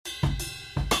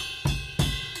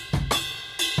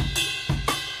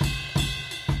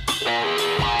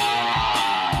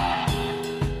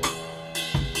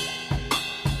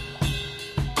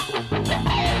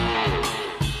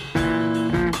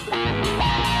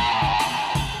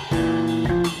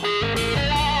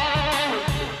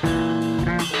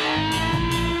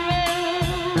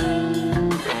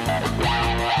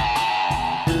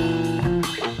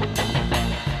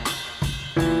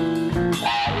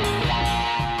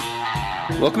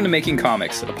Welcome to Making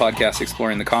Comics, a podcast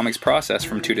exploring the comics process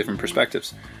from two different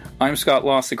perspectives. I'm Scott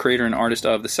Loss, the creator and artist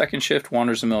of The Second Shift,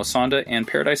 Wanderers of Melisande, and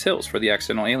Paradise Hills for the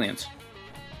Accidental Aliens.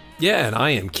 Yeah, and I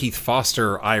am Keith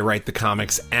Foster. I write the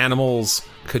comics Animals,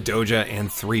 Kadoja,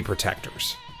 and Three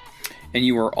Protectors. And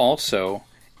you are also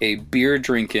a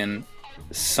beer-drinking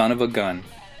son of a gun.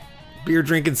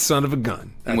 Beer-drinking son of a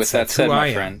gun. And with that said,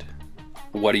 my friend,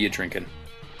 what are you drinking?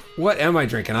 What am I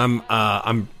drinking?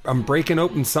 I'm breaking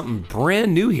open something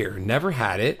brand new here. Never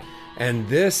had it. And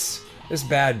this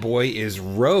bad boy is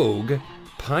Rogue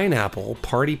Pineapple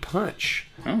Party Punch.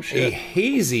 Oh, shit. A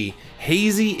hazy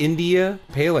India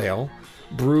Pale Ale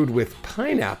brewed with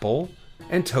pineapple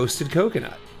and toasted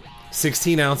coconut.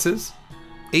 16 ounces,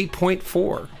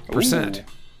 8.4%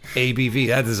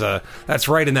 ABV. That's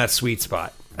right in that sweet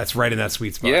spot. That's right in that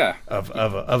sweet spot. Yeah.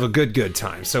 Of a good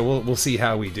time. So we'll see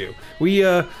how we do. We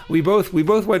both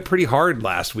went pretty hard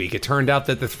last week. It turned out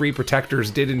that the Three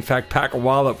Protectors did in fact pack a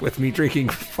wallop with me drinking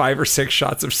 5 or 6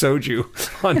 shots of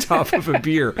soju on top of a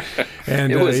beer.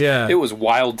 And it was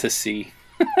wild to see.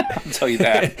 I'll tell you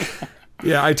that.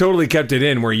 Yeah, I totally kept it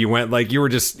in where you went like you were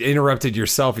just interrupted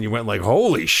yourself and you went like,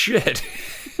 holy shit.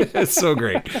 It's so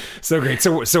great. So great.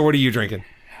 So what are you drinking?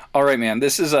 All right, man.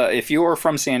 This is if you are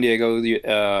from San Diego,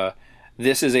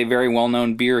 this is a very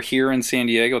well-known beer here in San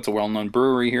Diego. It's a well-known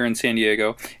brewery here in San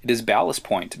Diego. It is Ballast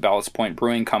Point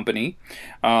Brewing Company.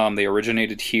 They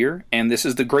originated here, and this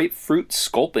is the Grapefruit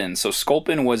Sculpin. So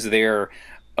Sculpin was their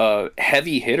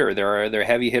heavy hitter. Their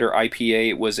heavy hitter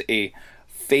IPA was a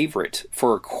favorite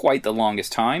for quite the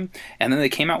longest time, and then they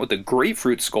came out with the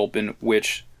Grapefruit Sculpin,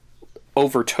 which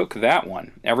overtook that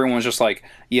one. Everyone was just like,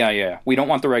 yeah, we don't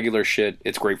want the regular shit.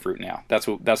 It's grapefruit now. That's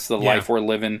the life we're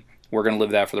living. We're going to live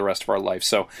that for the rest of our life.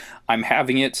 So I'm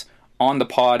having it on the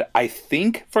pod, I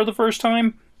think, for the first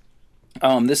time.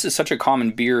 This is such a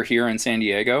common beer here in San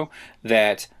Diego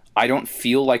that I don't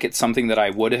feel like it's something that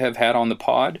I would have had on the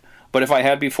pod. But if I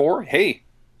had before, hey,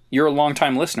 you're a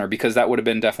long-time listener, because that would have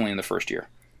been definitely in the first year.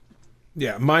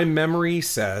 Yeah, my memory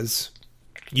says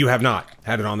you have not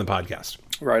had it on the podcast.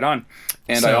 Right on.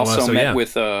 And I also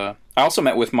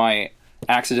met with my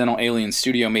Accidental Alien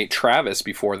studio mate Travis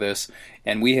before this,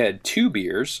 and we had 2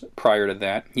 beers prior to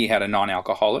that. He had a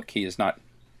non-alcoholic. He is not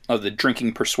of the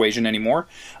drinking persuasion anymore,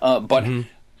 but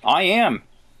I am.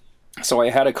 So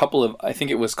I had a couple of, I think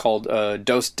it was called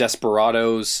Dos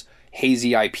Desperados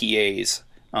Hazy IPAs.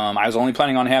 I was only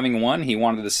planning on having one. He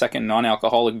wanted the second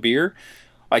non-alcoholic beer.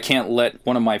 I can't let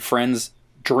one of my friends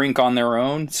drink on their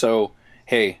own, so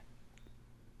hey,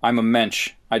 I'm a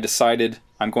mensch. I decided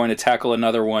I'm going to tackle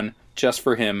another one just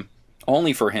for him.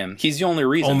 Only for him. He's the only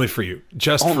reason. Only for you.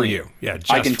 Just for you. Yeah,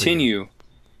 just I continue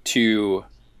to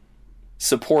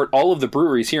support all of the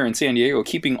breweries here in San Diego,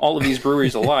 keeping all of these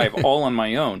breweries alive, all on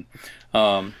my own.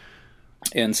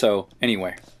 And so,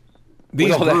 anyway.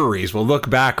 These breweries will look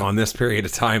back on this period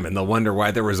of time and they'll wonder why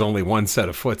there was only one set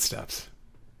of footsteps.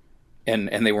 And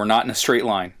they were not in a straight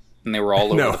line. And they were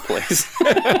all over the place.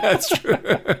 That's true.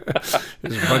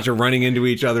 There's a bunch of running into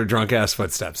each other, drunk-ass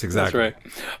footsteps. Exactly. That's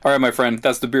right. All right, my friend.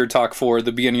 That's the beer talk for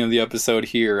the beginning of the episode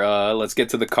here. Let's get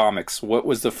to the comics. What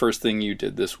was the first thing you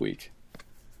did this week?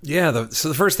 Yeah, so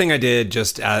the first thing I did,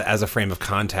 just as a frame of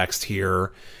context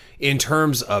here, in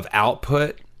terms of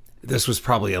output, this was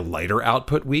probably a lighter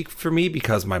output week for me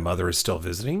because my mother is still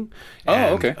visiting.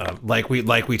 Oh, okay. Like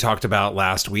we talked about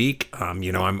last week,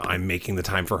 I'm making the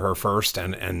time for her first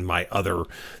and my other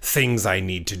things I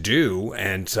need to do.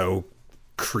 And so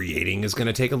creating is going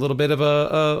to take a little bit of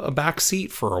a back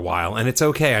seat for a while. And it's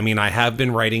okay. I mean, I have been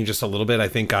writing just a little bit. I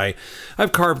think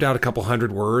I've carved out a couple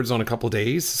hundred words on a couple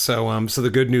days. So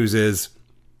the good news is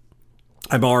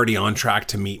I'm already on track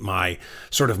to meet my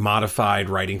sort of modified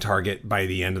writing target by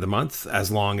the end of the month, as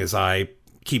long as I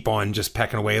keep on just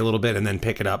pecking away a little bit and then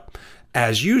pick it up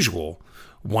as usual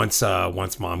once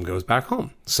mom goes back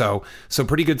home. So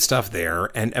pretty good stuff there.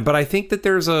 But I think that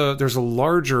there's a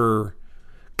larger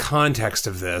context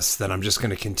of this that I'm just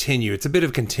going to continue. It's a bit of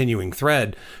a continuing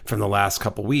thread from the last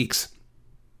couple weeks,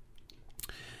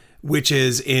 which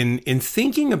is in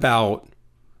thinking about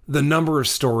the number of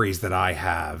stories that I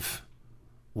have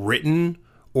written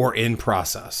or in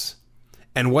process,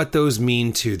 and what those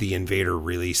mean to the Invader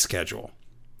release schedule,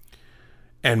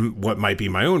 and what might be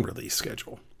my own release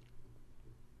schedule.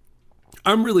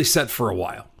 I'm really set for a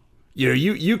while. You know,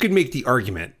 you could make the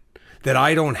argument that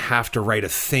I don't have to write a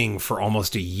thing for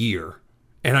almost a year,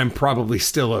 and I'm probably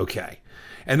still okay.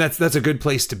 And that's a good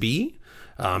place to be.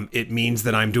 It means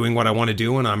that I'm doing what I want to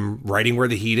do and I'm writing where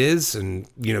the heat is and,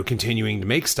 continuing to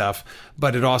make stuff.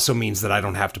 But it also means that I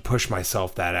don't have to push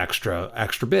myself that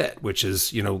extra bit, which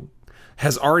is,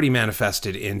 has already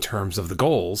manifested in terms of the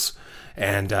goals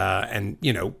and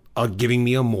you know, giving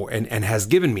me a more and has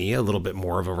given me a little bit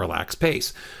more of a relaxed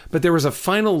pace. But there was a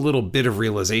final little bit of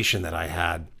realization that I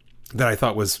had that I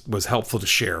thought was helpful to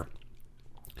share,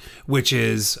 which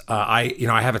is I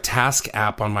have a task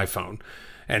app on my phone.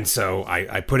 And so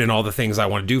I put in all the things I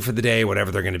want to do for the day,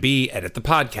 whatever they're going to be, edit the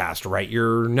podcast, write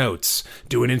your notes,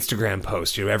 do an Instagram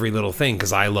post, you know, every little thing,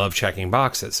 because I love checking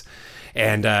boxes.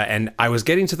 And I was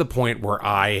getting to the point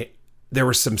where there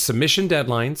were some submission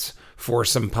deadlines for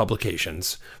some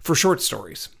publications for short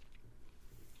stories.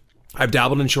 I've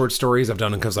dabbled in short stories. I've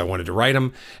done them because I wanted to write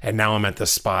them. And now I'm at the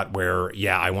spot where,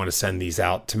 yeah, I want to send these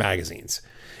out to magazines.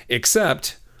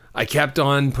 Except I kept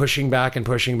on pushing back and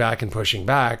pushing back and pushing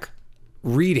back,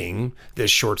 reading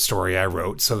this short story I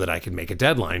wrote so that I could make a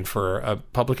deadline for a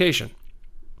publication.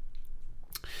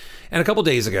 And a couple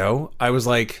days ago, I was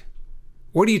like,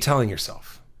 what are you telling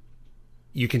yourself?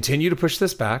 You continue to push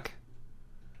this back.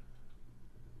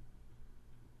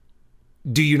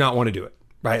 Do you not want to do it?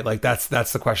 Right? Like that's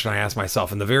the question I ask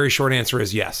myself. And the very short answer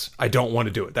is yes, I don't want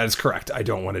to do it. That is correct. I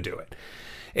don't want to do it.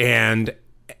 And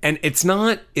it's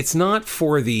not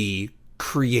for the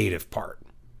creative part.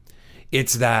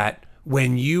 It's that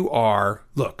when you are,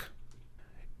 look,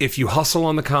 if you hustle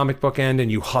on the comic book end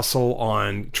and you hustle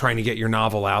on trying to get your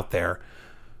novel out there,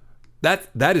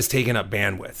 that is taking up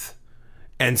bandwidth.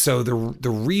 And so the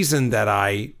reason that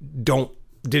I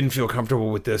didn't feel comfortable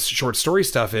with this short story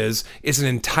stuff is it's an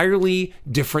entirely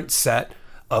different set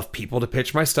of people to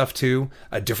pitch my stuff to,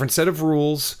 a different set of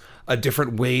rules, a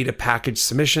different way to package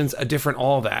submissions, a different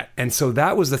all that. And so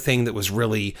that was the thing that was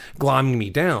really glomming me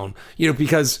down, you know,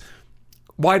 because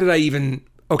why did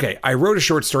I wrote a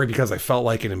short story because I felt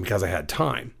like it and because I had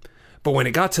time. But when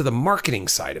it got to the marketing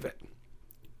side of it,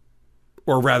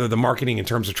 or rather the marketing in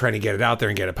terms of trying to get it out there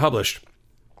and get it published,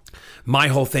 my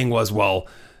whole thing was, well,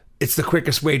 it's the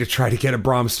quickest way to try to get a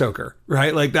Bram Stoker,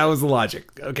 right? Like that was the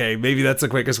logic. Okay, maybe that's the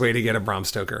quickest way to get a Bram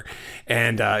Stoker,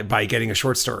 and by getting a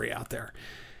short story out there.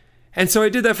 And so I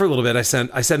did that for a little bit. I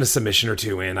sent a submission or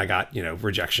two in. I got, you know,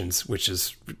 rejections, which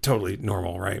is totally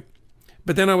normal, right?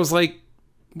 But then I was like,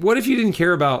 what if you didn't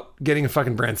care about getting a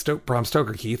fucking Bram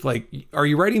Stoker, Keith? Like, are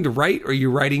you writing to write, or are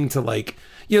you writing to, like,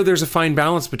 you know, there's a fine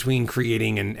balance between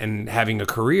creating and having a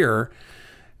career,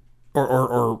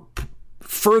 or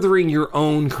furthering your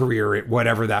own career,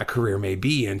 whatever that career may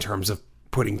be, in terms of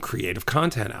putting creative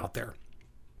content out there.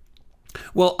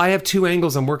 Well, I have two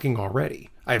angles I'm working already.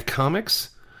 I have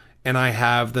comics and I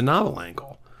have the novel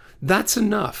angle. That's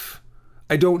enough.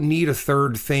 I don't need a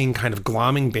third thing kind of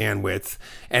glomming bandwidth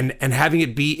and having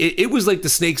it be, it was like the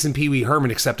snakes in Pee Wee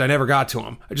Herman, except I never got to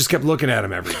them. I just kept looking at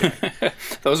them every day.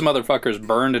 Those motherfuckers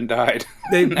burned and died.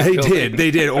 They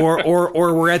did. Or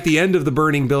we're at the end of the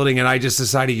burning building and I just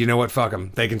decided, you know what, fuck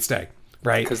them. They can stay,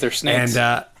 right? Because they're snakes.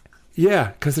 And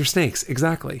yeah, because they're snakes.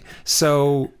 Exactly.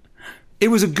 So it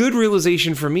was a good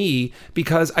realization for me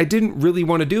because I didn't really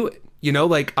want to do it. You know,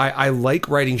 like I like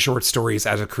writing short stories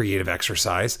as a creative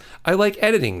exercise. I like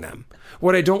editing them.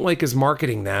 What I don't like is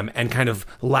marketing them and kind of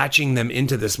latching them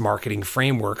into this marketing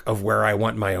framework of where I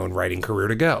want my own writing career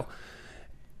to go.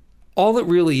 All it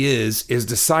really is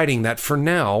deciding that for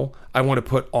now, I want to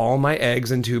put all my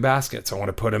eggs in two baskets. I want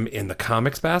to put them in the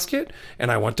comics basket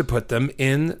and I want to put them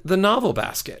in the novel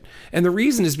basket. And the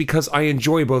reason is because I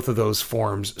enjoy both of those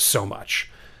forms so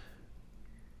much.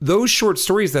 Those short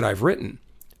stories that I've written,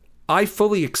 I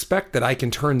fully expect that I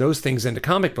can turn those things into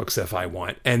comic books if I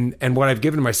want. And what I've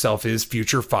given myself is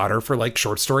future fodder for like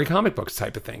short story comic books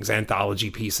type of things, anthology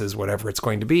pieces, whatever it's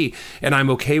going to be. And I'm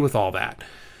okay with all that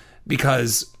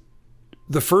because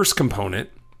the first component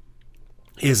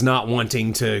is not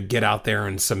wanting to get out there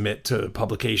and submit to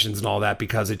publications and all that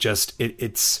because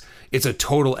it's a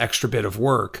total extra bit of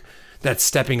work that's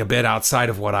stepping a bit outside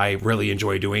of what I really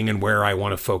enjoy doing and where I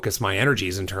want to focus my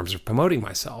energies in terms of promoting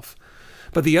myself.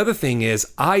 But the other thing is,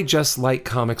 I just like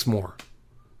comics more.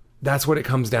 That's what it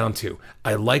comes down to.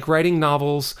 I like writing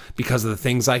novels because of the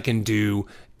things I can do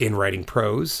in writing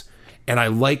prose. And I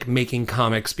like making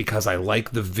comics because I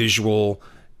like the visual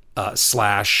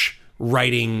 /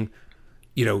 writing,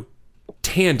 you know,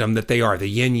 tandem that they are, the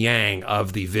yin yang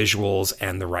of the visuals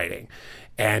and the writing.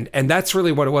 And that's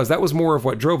really what it was. That was more of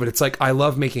what drove it. It's like, I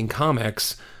love making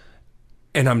comics.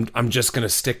 And I'm just going to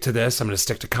stick to this. I'm going to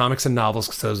stick to comics and novels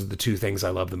because those are the two things I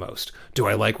love the most. Do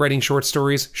I like writing short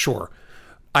stories? Sure.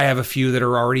 I have a few that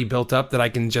are already built up that I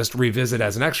can just revisit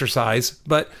as an exercise,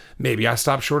 but maybe I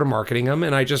stop short of marketing them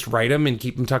and I just write them and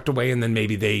keep them tucked away, and then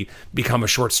maybe they become a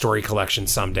short story collection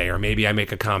someday, or maybe I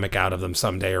make a comic out of them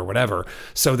someday or whatever.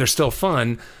 So they're still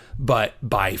fun, but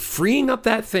by freeing up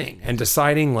that thing and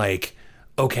deciding like,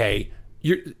 okay,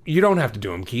 You don't have to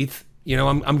do them, Keith. You know,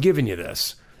 I'm giving you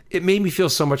this. It made me feel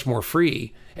so much more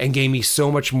free and gave me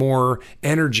so much more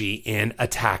energy in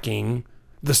attacking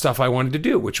the stuff I wanted to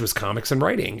do, which was comics and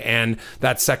writing. And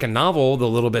that second novel, the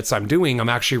little bits I'm doing, I'm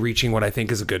actually reaching what I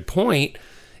think is a good point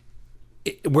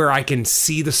where I can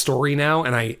see the story now,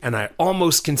 and I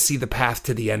almost can see the path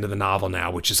to the end of the novel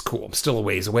now, which is cool. I'm still a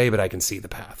ways away, but I can see the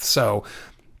path. So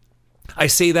I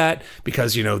say that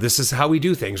because, you know, this is how we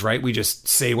do things, right? We just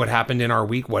say what happened in our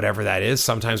week, whatever that is.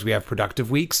 Sometimes we have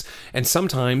productive weeks, and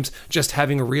sometimes just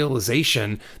having a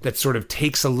realization that sort of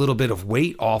takes a little bit of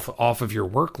weight off of your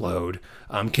workload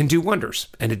can do wonders.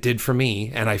 And it did for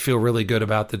me, and I feel really good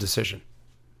about the decision.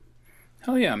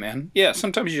 Hell yeah, man. Yeah,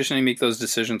 sometimes you just need to make those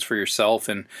decisions for yourself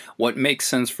and what makes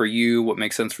sense for you, what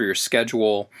makes sense for your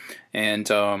schedule,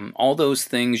 and all those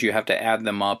things, you have to add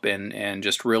them up and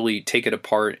just really take it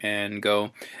apart and go,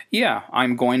 yeah,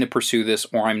 I'm going to pursue this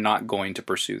or I'm not going to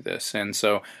pursue this. And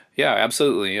so, yeah,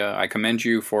 absolutely. I commend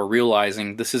you for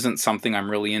realizing this isn't something I'm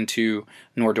really into,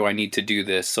 nor do I need to do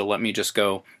this. So let me just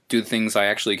go do the things I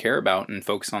actually care about and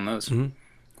focus on those. Mm-hmm.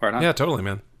 Right on. Yeah, totally,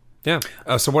 man. Yeah.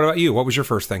 So what about you? What was your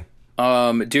first thing?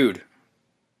 Dude,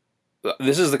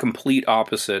 this is the complete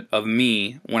opposite of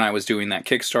me when I was doing that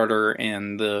Kickstarter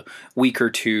and the week or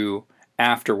two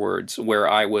afterwards, where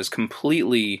I was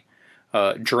completely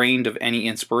drained of any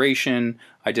inspiration.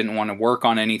 I didn't want to work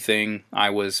on anything. I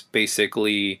was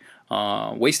basically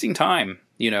wasting time,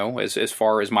 you know, as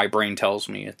far as my brain tells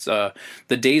me. It's the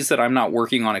days that I'm not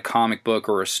working on a comic book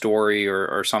or a story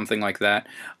or something like that,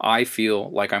 I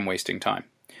feel like I'm wasting time.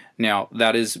 Now,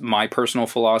 that is my personal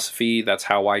philosophy. That's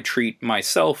how I treat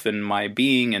myself and my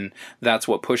being, and that's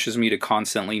what pushes me to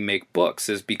constantly make books,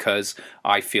 is because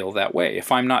I feel that way.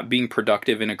 If I'm not being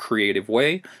productive in a creative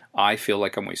way, I feel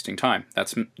like I'm wasting time.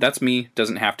 That's me.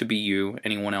 Doesn't have to be you,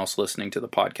 anyone else listening to the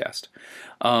podcast.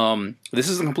 This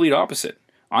is the complete opposite.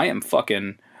 I am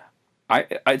fucking...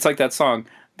 it's like that song,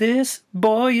 "This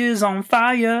boy is on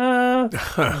fire,"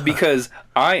 because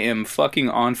I am fucking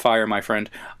on fire, my friend.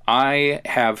 I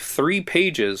have 3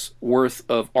 pages worth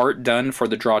of art done for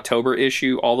the Drawtober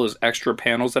issue, all those extra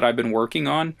panels that I've been working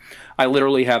on. I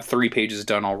literally have 3 pages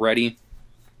done already.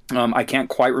 I can't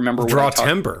quite remember what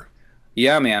Drawtember.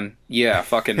 Yeah, man. Yeah,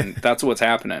 fucking, that's what's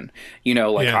happening. You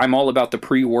know, like, I'm all about the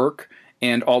pre-work.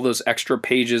 And all those extra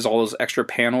pages, all those extra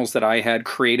panels that I had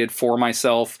created for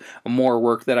myself, more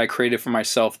work that I created for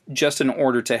myself, just in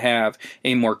order to have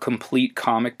a more complete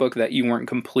comic book that you weren't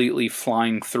completely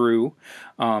flying through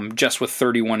just with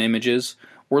 31 images.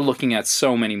 We're looking at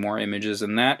so many more images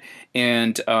than that.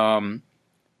 And I'm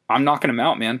knocking them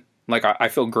out, man. Like, I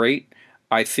feel great.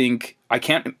 I think I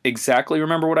can't exactly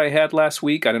remember what I had last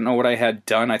week. I don't know what I had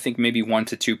done. I think maybe 1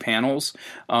 to 2 panels.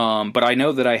 But I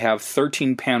know that I have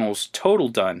 13 panels total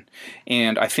done.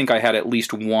 And I think I had at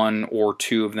least 1 or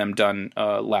 2 of them done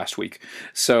last week.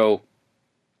 So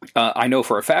I know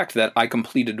for a fact that I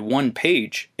completed 1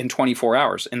 page in 24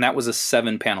 hours. And that was a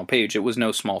 7-panel page. It was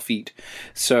no small feat.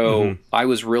 So I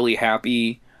was really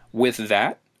happy with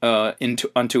that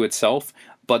unto itself.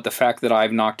 But the fact that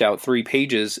I've knocked out 3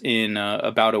 pages in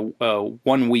about a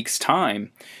 1 week's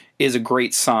time is a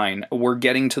great sign. We're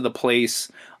getting to the place,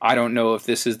 I don't know if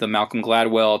this is the Malcolm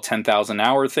Gladwell 10,000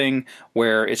 hour thing,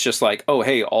 where it's just like, oh,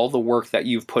 hey, all the work that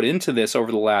you've put into this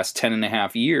over the last 10 and a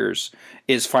half years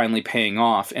is finally paying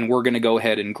off, and we're going to go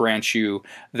ahead and grant you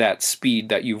that speed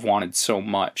that you've wanted so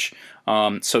much.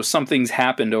 So something's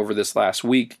happened over this last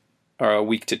week, or a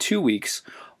week to 2 weeks,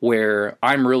 where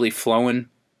I'm really flowing.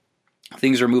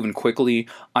 Things are moving quickly.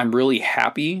 I'm really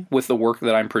happy with the work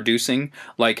that I'm producing.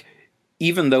 Like,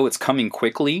 even though it's coming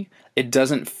quickly, it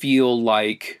doesn't feel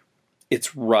like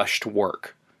it's rushed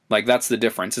work. Like, that's the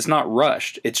difference. It's not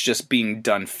rushed. It's just being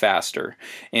done faster.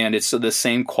 And it's the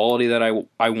same quality that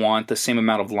I want, the same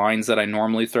amount of lines that I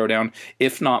normally throw down,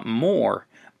 if not more,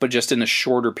 but just in a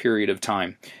shorter period of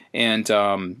time. And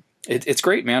it's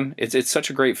great, man. It's such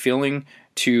a great feeling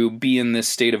to be in this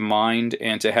state of mind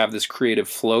and to have this creative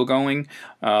flow going.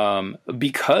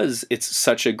 Because it's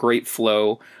such a great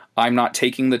flow, I'm not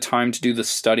taking the time to do the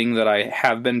studying that I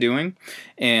have been doing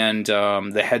and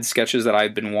the head sketches that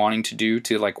I've been wanting to do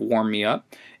to, like, warm me up.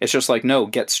 It's just like, no,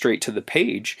 get straight to the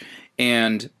page.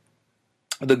 And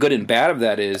the good and bad of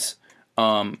that is,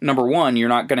 number one, you're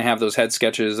not going to have those head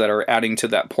sketches that are adding to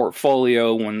that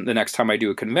portfolio when the next time I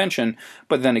do a convention.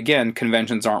 But then again,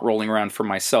 conventions aren't rolling around for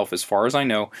myself, as far as I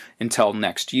know, until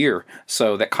next year.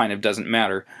 So that kind of doesn't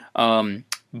matter.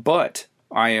 But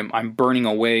I'm burning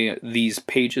away these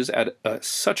pages at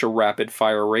such a rapid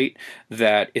fire rate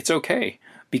that it's okay,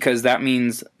 because that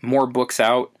means more books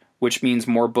out, which means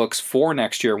more books for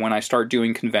next year when I start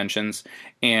doing conventions,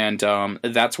 and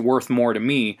that's worth more to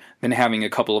me than having a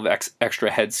couple of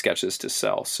extra head sketches to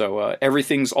sell. So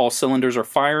everything's, all cylinders are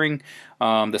firing,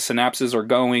 the synapses are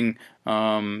going.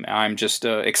 I'm just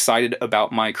excited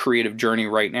about my creative journey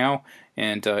right now,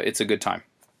 and it's a good time.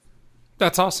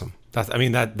 That's awesome.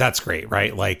 That's great,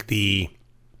 right? Like the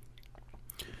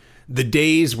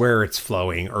days where it's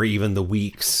flowing, or even the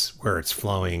weeks where it's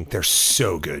flowing, they're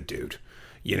so good, dude.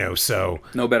 You know, so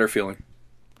no better feeling.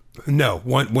 No,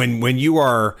 when you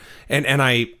are, and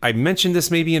I mentioned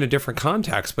this maybe in a different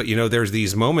context, but you know, there's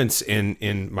these moments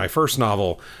in my first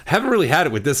novel. I haven't really had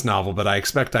it with this novel, but I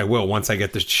expect I will once I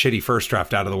get the shitty first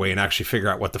draft out of the way and actually figure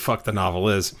out what the fuck the novel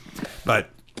is. But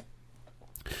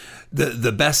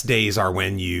the best days are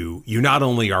when you not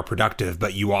only are productive,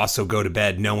 but you also go to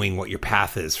bed knowing what your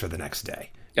path is for the next day.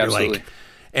 Absolutely. You're like,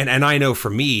 and I know for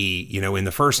me, you know, in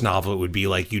the first novel, it would be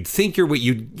like you'd think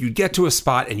you'd get to a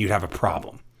spot and you'd have a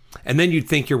problem. And then you'd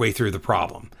think your way through the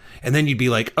problem. And then you'd be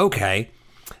like, okay,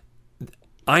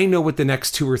 I know what the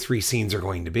next 2 or 3 scenes are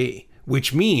going to be,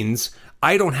 which means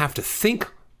I don't have to think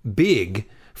big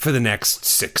for the next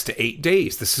 6 to 8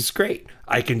 days. This is great.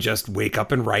 I can just wake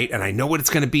up and write, and I know what it's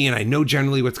going to be, and I know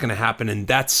generally what's going to happen, and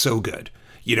that's so good.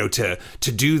 You know, to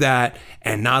do that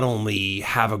and not only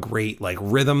have a great like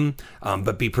rhythm,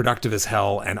 but be productive as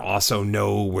hell, and also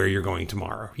know where you're going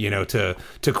tomorrow. You know, to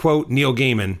quote Neil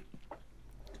Gaiman,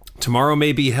 tomorrow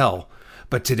may be hell,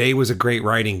 but today was a great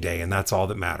writing day, and that's all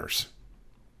that matters.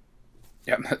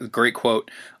 Yeah, great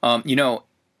quote. You know,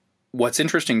 what's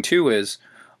interesting too is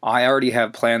I already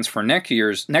have plans for next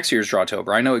year's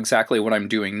Drawtober. I know exactly what I'm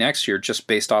doing next year just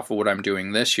based off of what I'm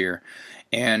doing this year.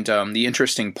 And the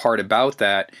interesting part about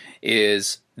that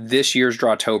is this year's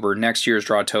Drawtober, next year's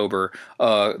Drawtober,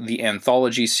 the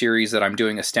anthology series that I'm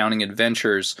doing, Astounding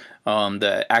Adventures,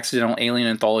 the Accidental Alien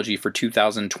Anthology for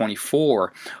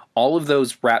 2024, all of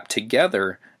those wrapped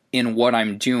together in what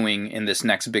I'm doing in this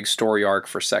next big story arc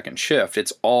for Second Shift.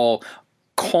 It's all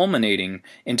culminating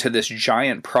into this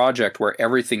giant project where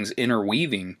everything's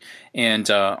interweaving, and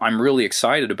I'm really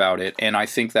excited about it. And I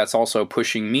think that's also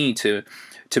pushing me to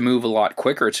move a lot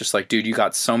quicker. It's just like, dude, you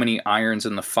got so many irons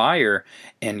in the fire,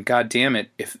 and god damn it,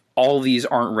 if all these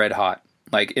aren't red hot.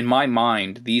 Like, in my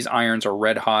mind, these irons are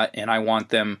red hot, and I want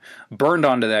them burned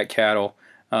onto that cattle.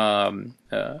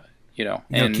 You know,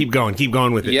 and keep going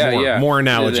with it. Yeah, more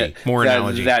analogy.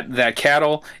 Analogy. That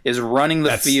cattle is running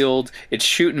the field. It's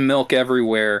shooting milk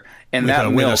everywhere, and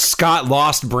with a Scott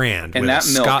Lost brand, and that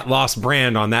milk, Scott Lost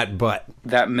brand on that butt.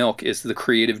 That milk is the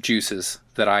creative juices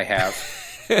that I have,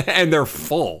 and they're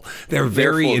full. They're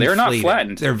very full. They're not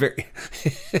flattened. They're very.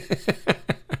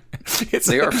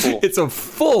 They are full.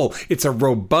 It's a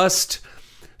robust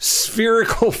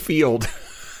spherical field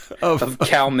of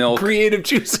cow milk, creative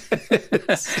juices.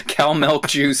 Cow milk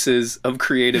juices of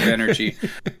creative energy.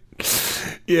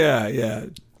 Yeah,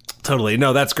 totally.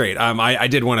 No, that's great. I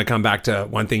did want to come back to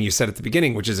one thing you said at the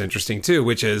beginning, which is interesting too,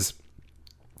 which is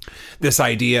this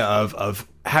idea of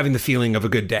having the feeling of a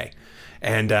good day,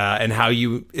 and how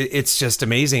it's just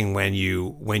amazing when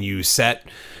you set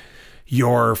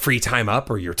your free time up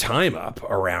or your time up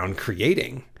around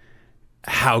creating,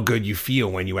 how good you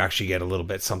feel when you actually get a little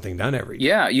bit something done every day.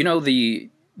 Yeah, you know, the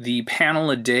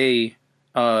panel a day,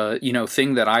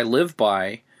 thing that I live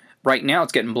by, right now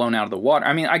it's getting blown out of the water.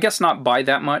 I mean, I guess not by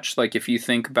that much. Like, if you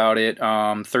think about it,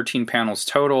 13 panels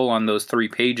total on those 3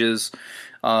 pages.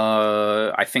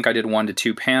 I think I did 1 to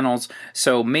 2 panels.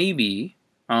 So maybe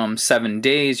 7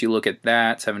 days, you look at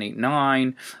that, 7, 8,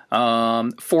 9,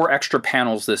 4 extra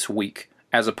panels this week,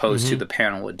 as opposed to the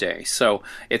panel a day. So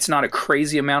it's not a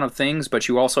crazy amount of things, but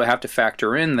you also have to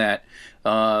factor in that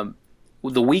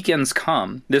the weekends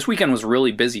come. This weekend was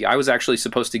really busy. I was actually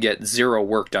supposed to get 0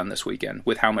 work done this weekend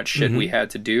with how much shit we had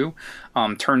to do.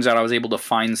 Turns out I was able to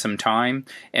find some time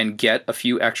and get a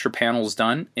few extra panels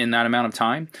done in that amount of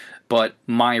time. But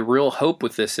my real hope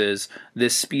with this is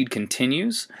this speed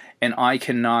continues, and I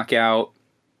can knock out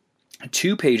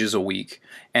 2 pages a week,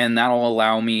 and that'll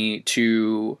allow me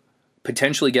to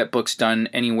potentially get books done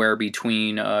anywhere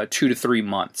between 2 to 3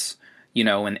 months, you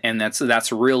know, and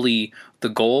that's really the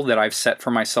goal that I've set for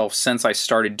myself since I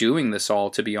started doing this all,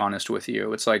 to be honest with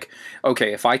you. It's like,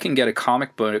 okay, if I can get a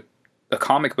comic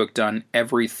book done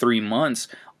every 3 months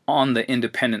on the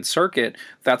independent circuit,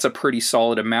 that's a pretty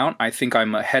solid amount. I think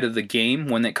I'm ahead of the game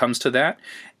when it comes to that,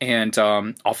 and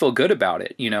I'll feel good about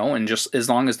it, you know, and just as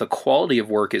long as the quality of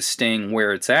work is staying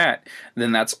where it's at,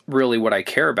 then that's really what I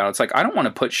care about. It's like, I don't want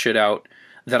to put shit out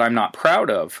that I'm not proud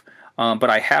of.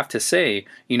 But I have to say,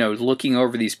 looking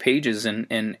over these pages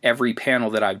and every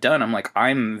panel that I've done, I'm like,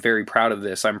 I'm very proud of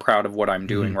this. I'm proud of what I'm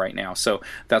doing right now. So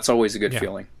that's always a good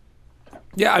feeling.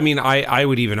 Yeah, I mean, I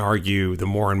would even argue the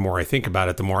more and more I think about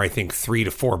it, the more I think 3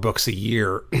 to 4 books a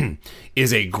year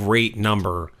is a great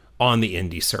number on the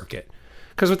indie circuit.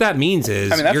 Because what that means is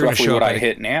that's you're going to show what up I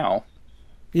hit now.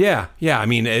 Yeah. I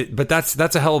mean, but that's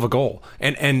a hell of a goal,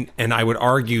 and I would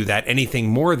argue that anything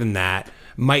more than that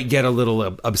might get a little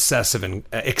obsessive and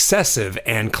excessive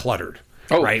and cluttered.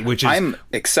 Oh, right. Which is, I'm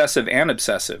excessive and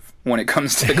obsessive when it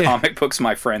comes to comic books,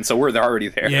 my friend. So we're already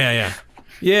there.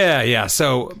 Yeah.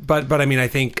 So, but I mean, I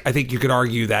think you could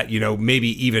argue that,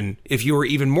 maybe even if you were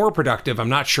even more productive, I'm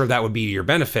not sure that would be to your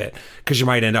benefit, because you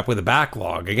might end up with a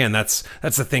backlog. Again, that's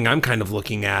the thing I'm kind of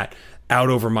looking at out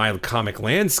over my comic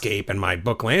landscape and my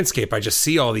book landscape. I just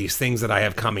see all these things that I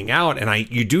have coming out,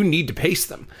 and you do need to pace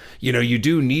them. You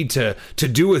do need to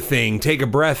do a thing, take a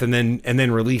breath, and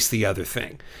then release the other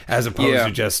thing, as opposed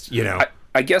to just,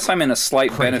 I guess I'm in a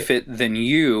slight benefit than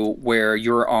you, where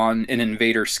you're on an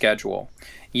Invader schedule.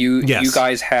 You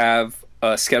guys have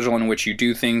a schedule in which you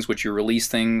do things, which you release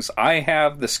things. I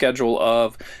have the schedule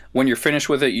of when you're finished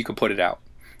with it, you can put it out.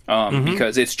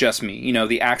 Because it's just me.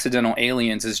 The Accidental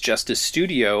Aliens is just a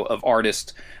studio of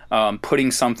artists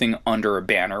putting something under a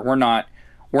banner. We're not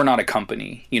a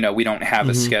company. We don't have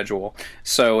a schedule.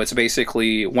 So it's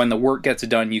basically when the work gets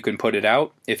done, you can put it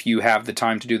out. If you have the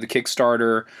time to do the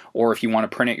Kickstarter, or if you want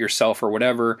to print it yourself or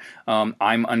whatever,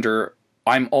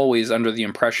 I'm always under the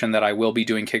impression that I will be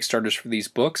doing Kickstarters for these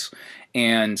books,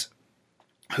 and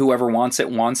whoever wants it,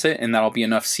 and that'll be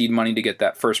enough seed money to get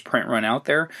that first print run out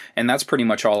there. And that's pretty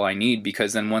much all I need,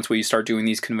 because then once we start doing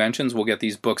these conventions, we'll get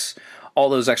these books, all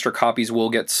those extra copies will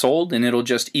get sold, and it'll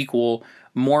just equal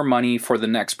more money for the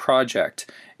next project.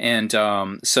 And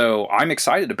so I'm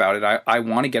excited about it. I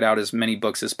want to get out as many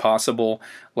books as possible.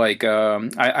 Like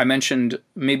I mentioned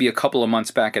maybe a couple of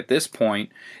months back at this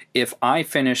point, if I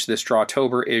finish this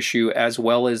Drawtober issue as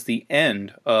well as the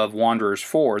end of Wanderers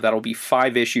 4, that'll be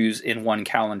 5 issues in one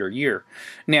calendar year.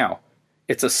 Now,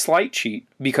 it's a slight cheat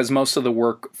because most of the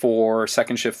work for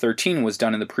Second Shift 13 was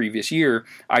done in the previous year.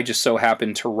 I just so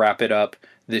happened to wrap it up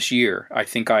this year. I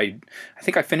think I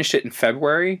finished it in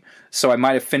February, so I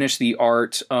might have finished the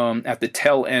art at the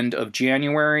tail end of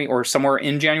January, or somewhere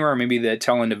in January, or maybe the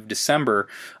tail end of December.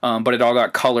 But it all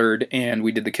got colored, and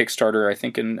we did the Kickstarter, I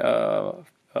think, in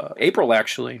April,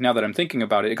 actually. Now that I'm thinking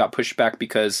about it, it got pushed back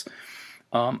because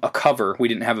we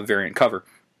didn't have a variant cover.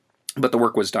 But the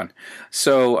work was done.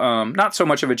 So not so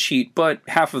much of a cheat, but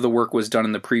half of the work was done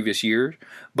in the previous year.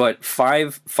 But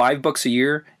five books a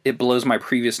year, it blows my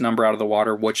previous number out of the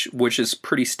water, which is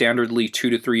pretty standardly 2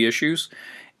 to 3 issues.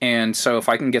 And so if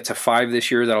I can get to 5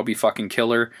 this year, that'll be fucking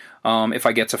killer. If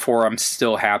I get to 4, I'm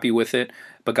still happy with it.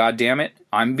 But god damn it,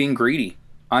 I'm being greedy.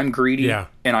 I'm greedy,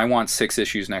 and I want 6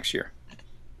 issues next year.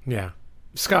 Yeah.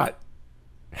 Scott,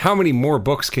 how many more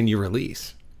books can you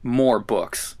release? More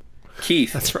books.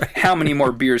 Keith, that's right. How many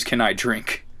more beers can I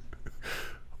drink?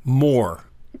 More.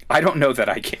 I don't know that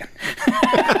I can.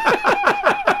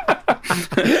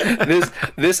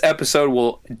 This episode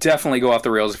will definitely go off the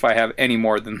rails if I have any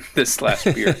more than this last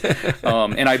beer.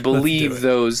 And I believe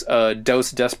those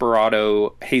Dos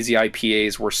Desperado hazy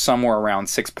IPAs were somewhere around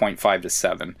 6.5 to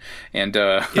 7. And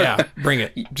yeah, bring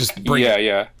it. Just bring it.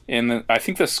 Yeah. And I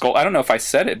think I don't know if I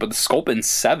said it, but the Sculpin's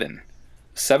 7%.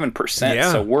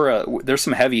 Yeah. So there's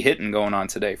some heavy hitting going on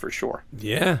today for sure.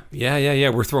 Yeah.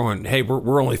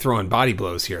 We're only throwing body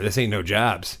blows here. This ain't no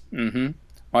jabs. Mm-hmm.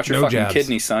 Watch your fucking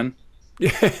kidney, son.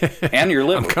 And your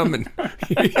liver. I'm coming.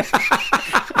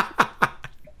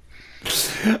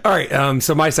 All right.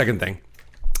 So my second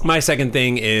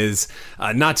thing is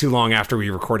not too long after we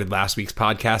recorded last week's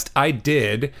podcast, I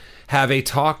did have a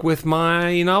talk with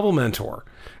my novel mentor.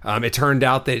 It turned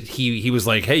out that he was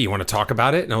like, hey, you want to talk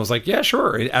about it? And I was like, yeah,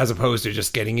 sure. As opposed to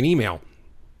just getting an email.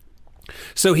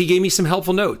 So he gave me some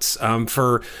helpful notes.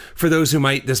 For those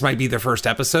this might be their first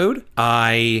episode.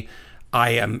 I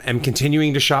am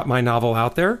continuing to shop my novel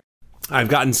out there. I've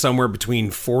gotten somewhere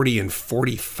between 40 and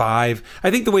 45.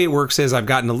 I think the way it works is I've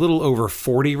gotten a little over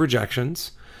 40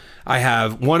 rejections. I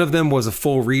have one of them was a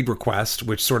full read request,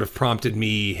 which sort of prompted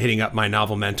me hitting up my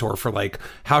novel mentor for like,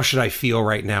 how should I feel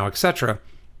right now, etc.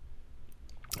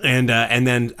 And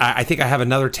then I think I have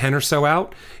another 10 or so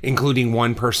out, including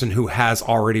one person who has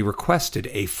already requested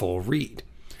a full read.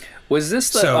 Was this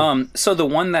the so the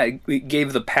one that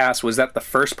gave the pass, was that the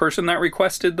first person that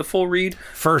requested the full read?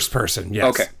 First person, yes.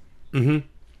 Okay.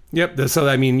 Mm-hmm. Yep. So,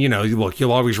 I mean, look,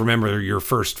 you'll always remember your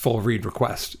first full read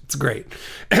request. It's great.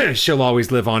 She'll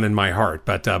always live on in my heart,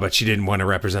 but she didn't want to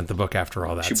represent the book after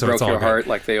all that. She so broke it's all your good. heart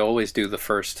like they always do the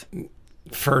first.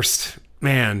 First,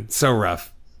 man, so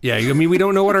rough. Yeah. I mean, we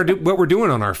don't know what we're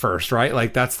doing on our first, right?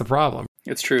 Like, that's the problem.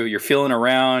 It's true. You're feeling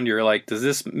around. You're like, does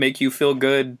this make you feel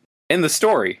good? In the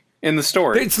story.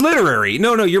 It's literary.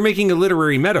 No, you're making a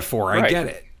literary metaphor. I Right. get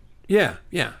it. Yeah,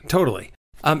 totally.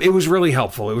 It was really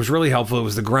helpful. It was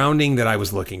the grounding that I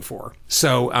was looking for.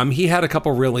 So he had a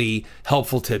couple really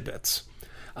helpful tidbits.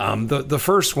 The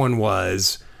first one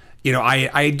was, I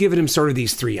had given him sort of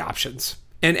these three options.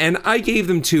 And I gave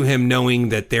them to him knowing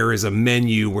that there is a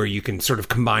menu where you can sort of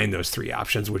combine those three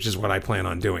options, which is what I plan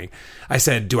on doing. I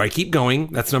said, do I keep going?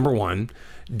 That's number one.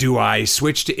 Do I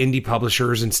switch to indie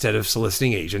publishers instead of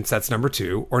soliciting agents? That's number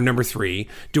two. Or number three,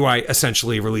 do I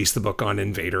essentially release the book on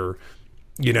Invader,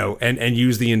 and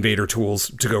use the Invader tools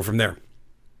to go from there?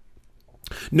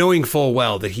 Knowing full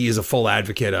well that he is a full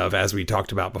advocate of, as we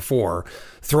talked about before,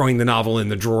 throwing the novel in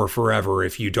the drawer forever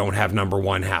if you don't have number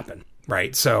one happen,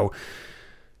 right? So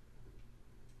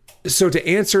to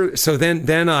answer,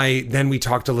 then we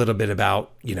talked a little bit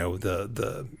about,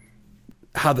 the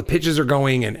how the pitches are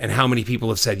going and how many people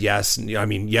have said yes.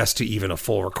 Yes to even a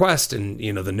full request and,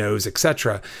 the no's,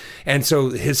 etc. And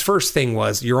so his first thing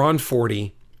was, you're on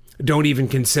 40. Don't even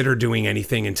consider doing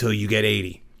anything until you get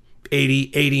 80.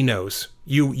 80 no's.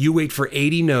 You wait for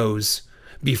 80 no's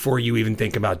before you even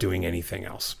think about doing anything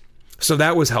else. So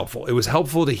that was helpful. It was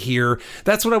helpful to hear.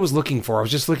 That's what I was looking for. I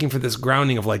was just looking for this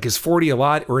grounding of like, is 40 a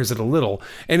lot or is it a little?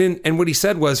 And what he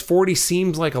said was 40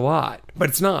 seems like a lot, but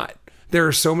it's not. There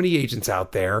are so many agents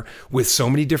out there with so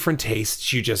many different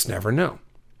tastes, you just never know.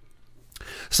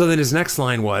 So then his next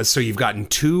line was, so you've gotten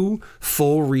 2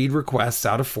 full read requests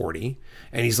out of 40.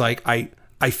 And he's like,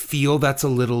 I feel that's a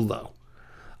little low.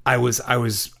 I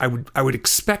would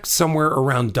expect somewhere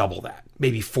around double that,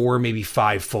 maybe 4, maybe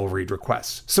 5 full read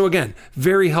requests. So again,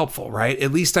 very helpful, right?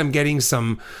 At least I'm getting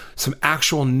some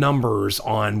actual numbers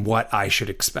on what I should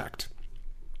expect.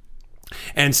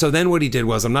 And so then what he did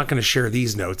was, I'm not going to share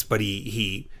these notes, but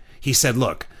he said,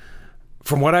 look,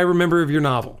 from what I remember of your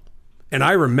novel, and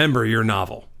I remember your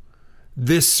novel,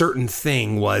 this certain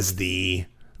thing was the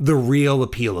real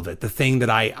appeal of it, the thing that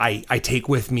I take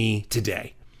with me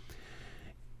today.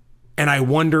 And I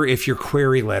wonder if your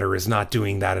query letter is not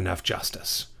doing that enough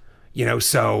justice.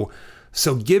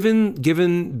 So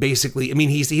given basically,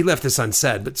 he left this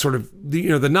unsaid, but sort of,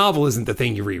 the novel isn't the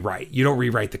thing you rewrite. You don't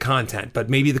rewrite the content, but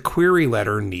maybe the query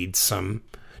letter needs some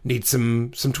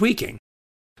tweaking.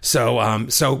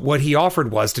 So what he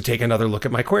offered was to take another look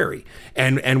at my query.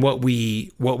 And what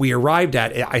we arrived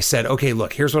at, I said, okay,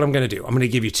 look, here's what I'm going to do. I'm going to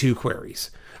give you 2 queries.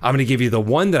 I'm going to give you the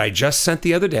one that I just sent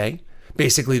the other day,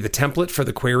 basically the template for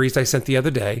the queries I sent the other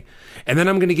day. And then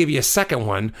I'm going to give you a second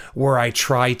one where I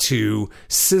try to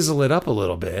sizzle it up a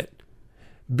little bit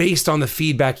based on the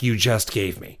feedback you just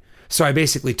gave me. So I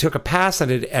basically took a pass at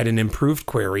an improved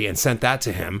query and sent that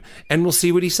to him, and we'll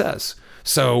see what he says.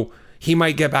 So he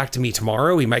might get back to me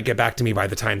tomorrow. He might get back to me by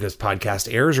the time this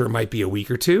podcast airs, or it might be a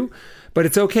week or 2, but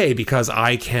it's okay because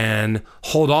I can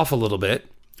hold off a little bit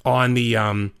on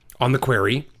the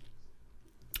query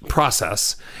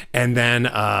process, and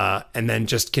then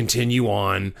just continue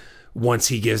on once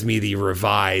he gives me the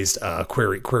revised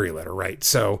query letter, right?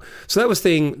 So that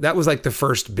was like the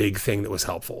first big thing that was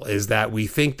helpful, is that we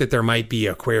think that there might be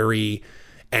a query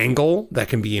angle that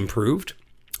can be improved.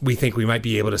 We think we might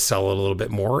be able to sell it a little bit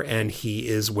more, and he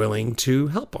is willing to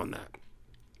help on that.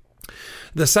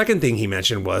 The second thing he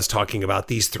mentioned was talking about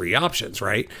these 3 options,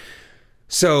 right?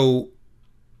 So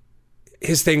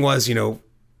his thing was,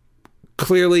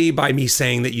 clearly by me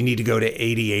saying that you need to go to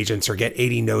 80 agents or get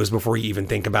 80 no's before you even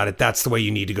think about it, that's the way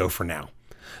you need to go for now.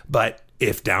 But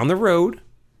if down the road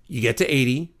you get to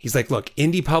 80, he's like, look,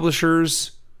 indie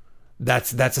publishers,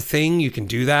 that's a thing. You can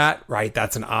do that, right?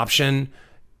 That's an option.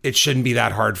 It shouldn't be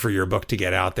that hard for your book to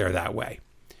get out there that way.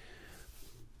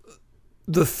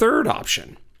 The third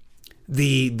option,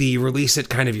 the release it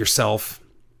kind of yourself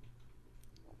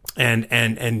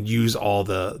and use all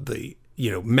the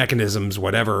mechanisms,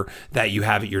 whatever, that you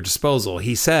have at your disposal.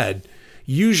 He said,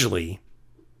 usually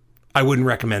I wouldn't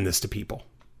recommend this to people,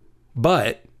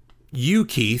 but you,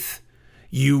 Keith,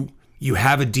 you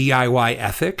have a DIY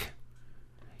ethic.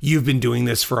 You've been doing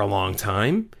this for a long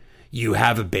time. You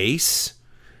have a base.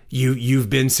 You've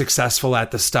been successful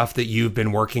at the stuff that you've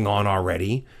been working on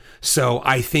already. So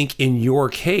I think in your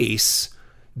case,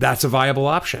 that's a viable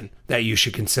option that you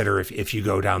should consider if you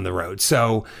go down the road.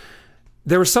 So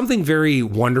there was something very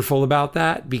wonderful about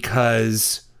that,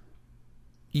 because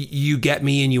you get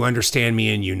me and you understand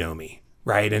me and you know me.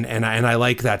 right? And I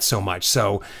like that so much.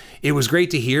 So it was great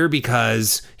to hear,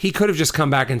 because he could have just come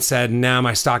back and said, "Nah,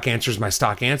 my stock answer is my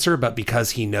stock answer," but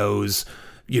because he knows,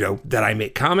 that I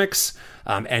make comics,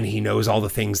 and he knows all the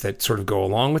things that sort of go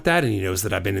along with that, and he knows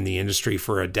that I've been in the industry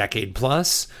for a decade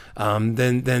plus,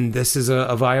 then this is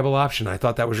a viable option. I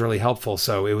thought that was really helpful.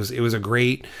 So it was a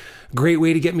great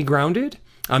way to get me grounded.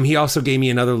 He also gave me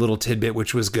another little tidbit,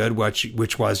 which was good,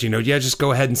 which was, just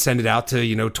go ahead and send it out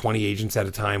to, 20 agents at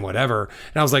a time, whatever.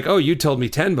 And I was like, "Oh, you told me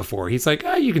 10 before." He's like,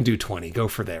 "Oh, you can do 20, go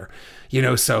for there."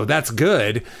 So that's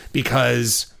good,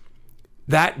 because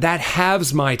that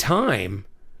halves my time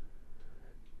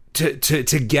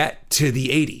to get to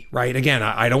the 80, right? Again,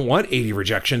 I don't want 80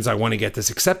 rejections. I want to get this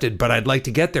accepted, but I'd like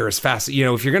to get there as fast. If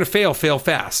you're going to fail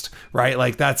fast, right?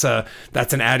 Like that's an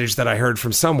adage that I heard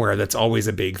from somewhere. That's always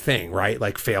a big thing, right?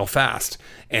 Like fail fast.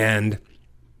 And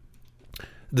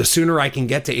the sooner I can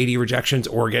get to 80 rejections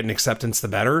or get an acceptance, the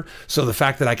better. So the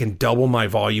fact that I can double my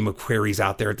volume of queries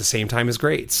out there at the same time is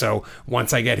great. So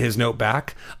once I get his note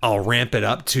back, I'll ramp it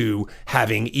up to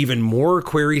having even more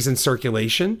queries in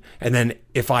circulation. And then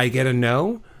if I get a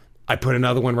no, I put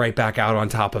another one right back out on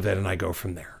top of it, and I go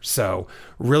from there. So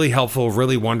really helpful,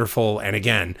 really wonderful. And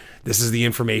again, this is the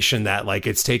information that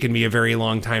it's taken me a very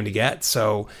long time to get.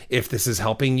 So if this is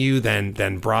helping you,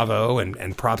 then bravo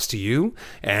and props to you.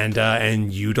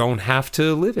 And you don't have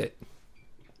to live it.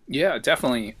 Yeah,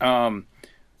 definitely.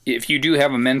 If you do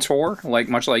have a mentor,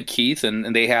 much like Keith,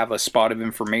 and they have a spot of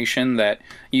information that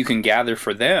you can gather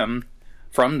from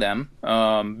them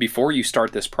before you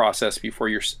start this process, before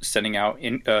you're sending out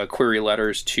query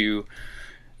letters to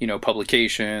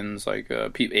publications like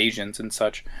agents and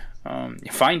such,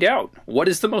 find out what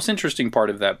is the most interesting part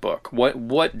of that book,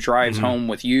 what drives home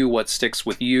with you, what sticks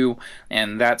with you,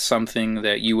 and that's something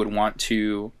that you would want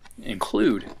to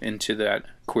include into that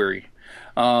query.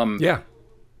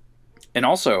 And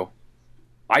also,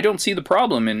 I don't see the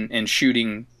problem in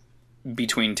shooting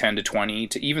between 10 to 20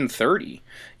 to even 30,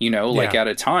 at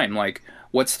a time.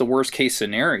 What's the worst case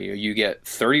scenario? You get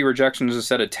 30 rejections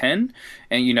instead of 10,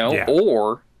 and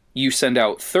or you send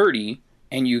out 30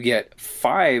 and you get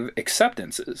 5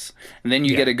 acceptances, and then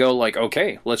you get to go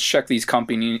okay, let's check these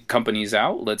companies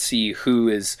out. Let's see who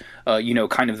is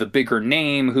kind of the bigger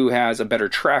name, who has a better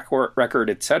track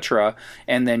record, etc.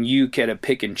 And then you get to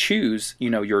pick and choose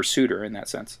your suitor in that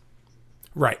sense.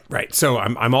 Right. So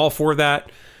I'm all for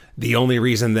that. The only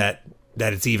reason that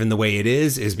it's even the way it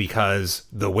is because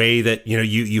the way that,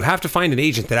 you have to find an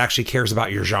agent that actually cares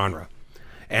about your genre.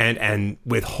 And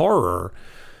with horror,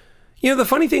 the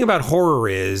funny thing about horror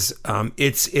is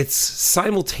it's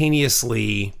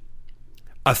simultaneously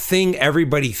a thing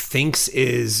everybody thinks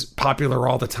is popular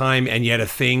all the time, and yet a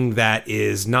thing that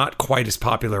is not quite as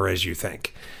popular as you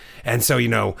think. And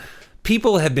so,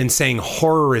 people have been saying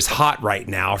horror is hot right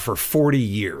now for 40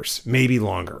 years, maybe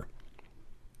longer.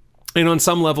 And on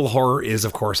some level, horror is,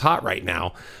 of course, hot right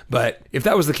now. But if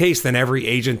that was the case, then every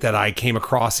agent that I came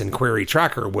across in Query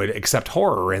Tracker would accept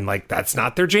horror, and that's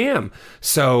not their jam.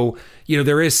 So,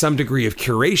 there is some degree of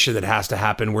curation that has to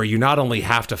happen, where you not only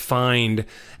have to find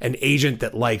an agent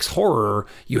that likes horror,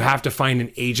 you have to find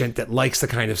an agent that likes the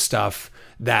kind of stuff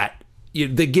that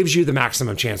gives you the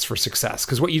maximum chance for success.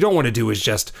 Because what you don't want to do is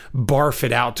just barf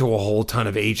it out to a whole ton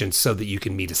of agents so that you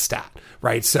can meet a stat,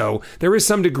 right? So there is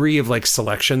some degree of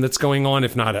selection that's going on,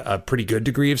 if not a pretty good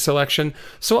degree of selection.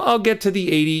 So I'll get to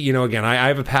the 80. Again, I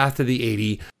have a path to the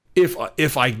 80.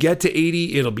 If I get to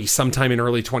 80, it'll be sometime in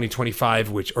early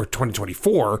 2025, or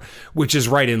 2024, which is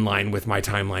right in line with my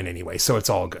timeline anyway. So it's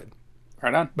all good.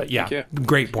 Right on. But yeah,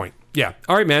 great point. Yeah.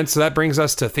 All right, man. So that brings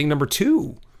us to thing number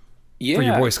 2. Yeah. For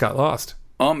Your Boy Scott Lost.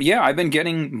 I've been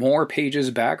getting more pages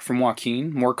back from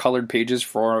Joaquin, more colored pages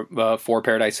for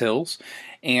Paradise Hills.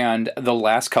 And the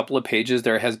last couple of pages,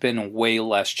 there has been way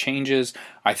less changes.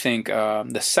 I think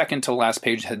the second to last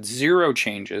page had 0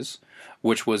 changes,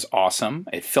 which was awesome.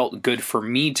 It felt good for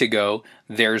me to go,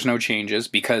 there's no changes,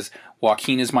 because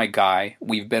Joaquin is my guy.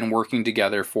 We've been working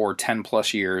together for 10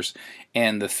 plus years.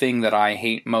 And the thing that I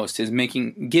hate most is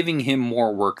giving him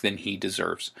more work than he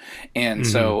deserves. And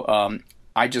so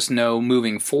I just know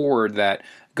moving forward that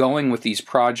going with these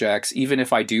projects, even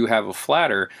if I do have a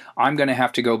flatter, I'm going to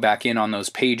have to go back in on those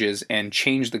pages and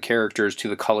change the characters to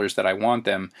the colors that I want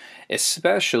them,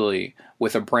 especially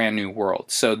with a brand new world.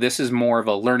 So this is more of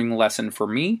a learning lesson for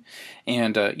me.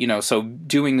 And, so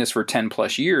doing this for 10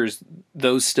 plus years,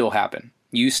 those still happen.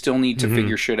 You still need to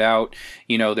figure shit out.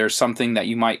 You know, there's something that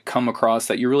you might come across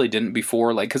that you really didn't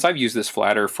before. Like, because I've used this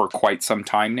flatter for quite some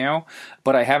time now,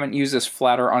 but I haven't used this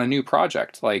flatter on a new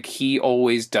project. Like, he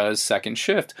always does second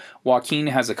shift. Joaquin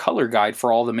has a color guide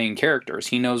for all the main characters.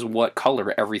 He knows what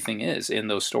color everything is in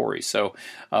those stories. So,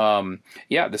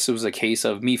 yeah, this was a case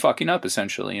of me fucking up,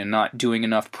 essentially, and not doing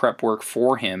enough prep work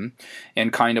for him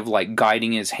and kind of like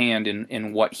guiding his hand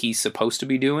in what he's supposed to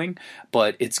be doing.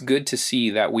 But it's good to see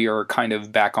that we are kind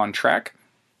of back on track,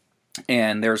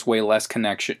 and there's way less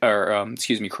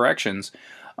corrections.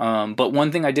 But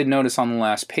one thing I did notice on the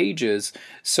last page is,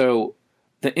 so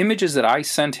the images that I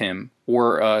sent him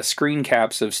were screen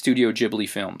caps of Studio Ghibli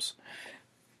films.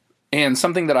 And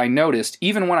something that I noticed,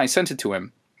 even when I sent it to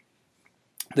him,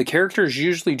 the characters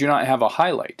usually do not have a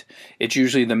highlight. It's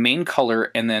usually the main color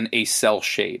and then a cell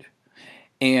shade.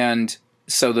 And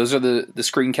so those are the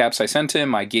screen caps I sent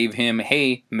him. I gave him,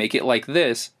 hey, make it like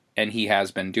this, and he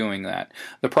has been doing that.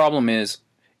 The problem is,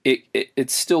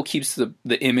 it still keeps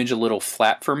the image a little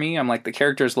flat for me. I'm like, the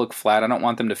characters look flat. I don't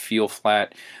want them to feel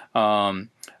flat.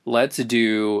 Let's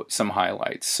do some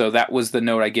highlights. So that was the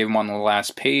note I gave him on the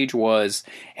last page was,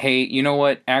 hey, you know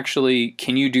what? Actually,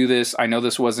 can you do this? I know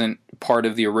this wasn't part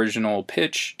of the original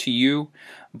pitch to you,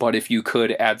 but if you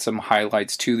could add some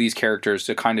highlights to these characters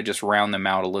to kind of just round them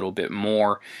out a little bit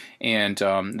more. And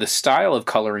the style of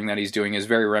coloring that he's doing is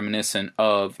very reminiscent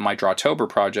of my Drawtober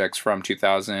projects from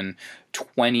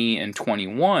 2020 and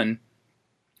 21,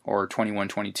 or 21,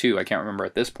 22. I can't remember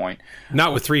at this point.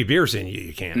 Not with 3 beers in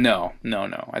you can't. No.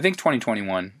 I think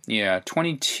 2021. Yeah,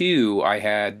 22 I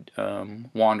had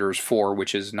Wanderers 4,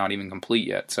 which is not even complete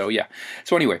yet. So yeah.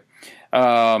 So anyway,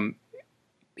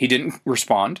 he didn't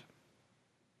respond.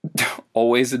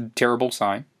 Always a terrible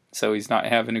sign. So he's not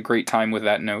having a great time with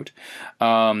that note.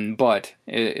 But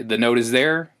the note is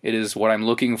there. It is what I'm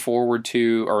looking forward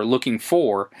to, or looking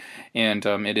for, and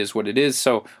it is what it is.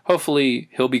 So hopefully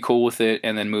he'll be cool with it,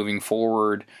 and then moving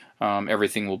forward,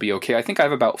 everything will be okay. I think I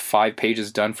have about 5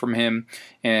 pages done from him,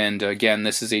 and again,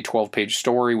 this is a 12-page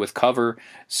story with cover,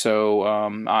 so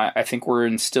I think we're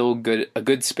in still a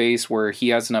good space where he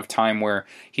has enough time where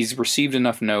he's received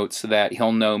enough notes that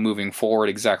he'll know moving forward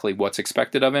exactly what's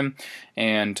expected of him,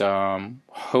 and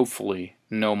hopefully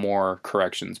no more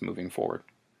corrections moving forward.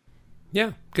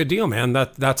 Yeah, good deal, man.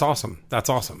 That's awesome. That's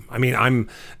awesome. I mean, I'm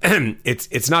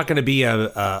it's not going to be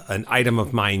an item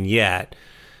of mine yet.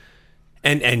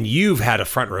 And you've had a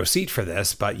front row seat for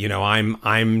this, but you know,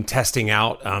 I'm testing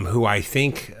out who I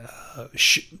think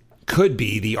could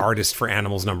be the artist for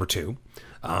Animals #2,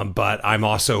 but I'm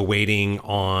also waiting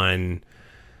on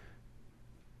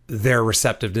their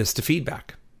receptiveness to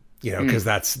feedback. You know, because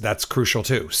that's crucial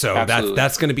too. So Absolutely.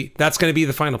 that's going to be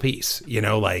the final piece. You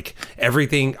know, like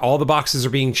everything, all the boxes are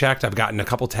being checked. I've gotten a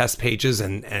couple test pages,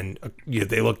 and you know,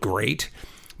 they look great,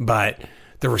 but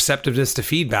the receptiveness to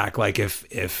feedback, like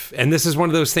if and this is one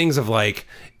of those things of like,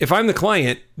 if I'm the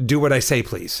client, do what I say,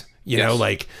 please. You know,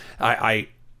 like I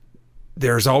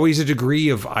there's always a degree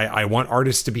of I want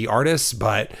artists to be artists,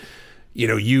 but you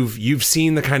know, you've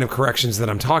seen the kind of corrections that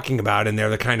I'm talking about, and they're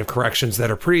the kind of corrections that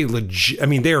are pretty legit. I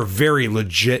mean, they are very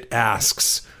legit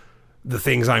asks. The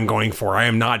things I'm going for, I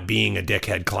am not being a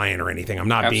dickhead client or anything. I'm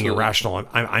not being irrational.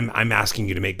 I'm asking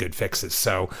you to make good fixes.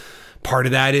 So part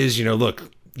of that is, you know, look,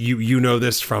 you know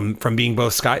this from being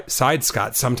both sides,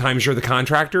 Scott. Sometimes you're the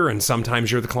contractor, and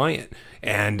sometimes you're the client.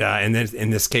 And then in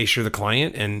this case, you're the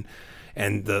client, and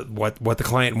what the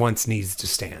client wants needs to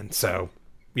stand. So,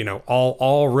 you know,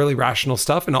 all really rational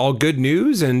stuff and all good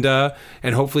news, and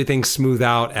hopefully things smooth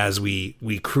out as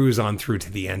we cruise on through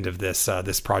to the end of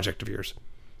this project of yours.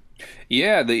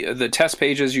 Yeah, the test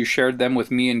pages, you shared them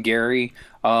with me and Gary.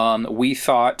 We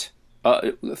thought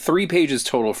 3 pages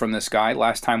total from this guy.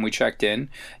 Last time we checked in,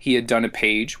 he had done a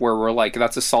page where we're like,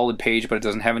 that's a solid page, but it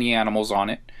doesn't have any animals on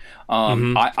it.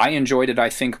 I enjoyed it, I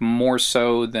think, more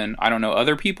so than, I don't know,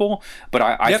 other people, but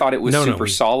I thought it was super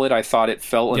solid. I thought it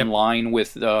fell in line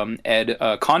with Ed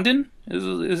Condon.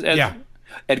 Is Ed,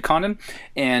 Ed Condon,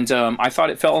 and I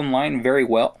thought it fell in line very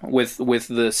well with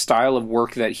the style of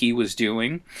work that he was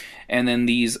doing. And then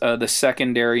these the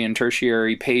secondary and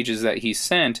tertiary pages that he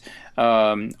sent,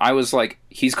 I was like,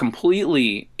 he's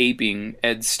completely aping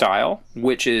Ed's style,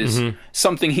 which is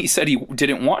something he said he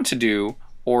didn't want to do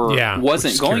or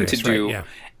wasn't going to do. Right? Yeah.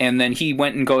 And then he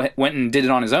went and did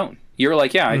it on his own. You're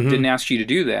like, I didn't ask you to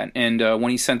do that. And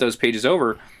when he sent those pages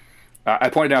over, I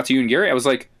pointed out to you and Gary, I was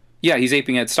like, yeah, he's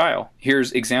aping Ed's style.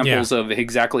 Here's examples of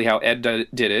exactly how Ed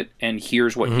did it, and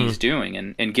here's what he's doing.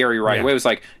 And Gary right away was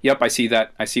like, yep, I see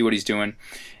that. I see what he's doing.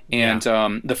 And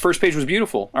the first page was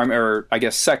beautiful. Or I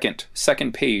guess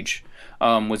second page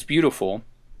was beautiful.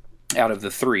 out of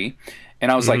the 3.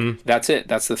 And I was like, that's it.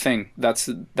 That's the thing. That's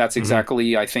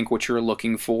exactly, I think, what you're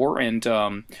looking for. And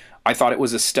I thought it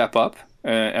was a step up.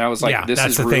 And I was like, yeah, this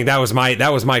that's is the thing. That was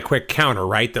my quick counter,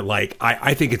 right? That like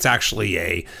I think it's actually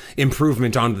a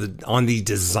improvement on the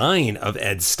design of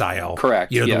Ed's style.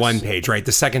 Correct. The yes. one page, right?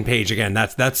 The second page, again,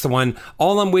 that's the one.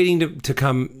 All I'm waiting to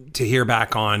come to hear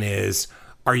back on is,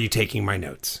 are you taking my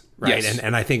notes? Right. Yes.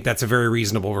 And I think that's a very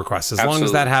reasonable request. As Absolutely. long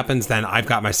as that happens, then I've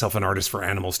got myself an artist for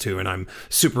animals too. And I'm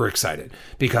super excited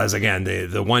because, again,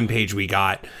 the one page we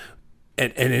got,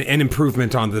 an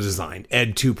improvement on the design,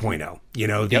 Ed 2.0,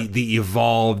 the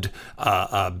evolved,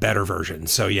 better version.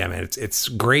 So yeah, man, it's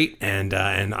great. And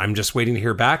I'm just waiting to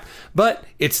hear back, but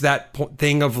it's that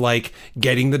thing of like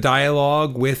getting the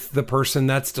dialogue with the person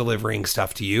that's delivering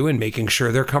stuff to you and making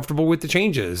sure they're comfortable with the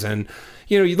changes. And,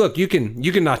 you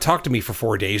can not talk to me for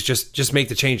 4 days. Just make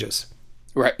the changes.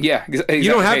 Right. Yeah. Exactly.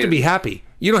 You don't have to be happy.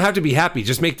 You don't have to be happy.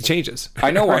 Just make the changes.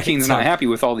 I know Right? Joaquin's not happy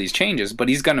with all these changes, but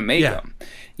he's going to make them.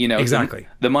 Exactly.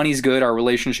 The money's good. Our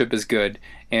relationship is good.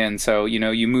 And so,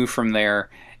 you move from there.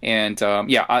 And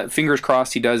fingers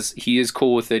crossed he is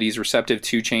cool with it. He's receptive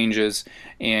to changes.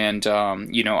 And,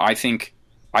 I think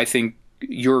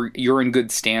you're in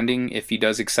good standing if he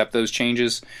does accept those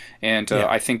changes. And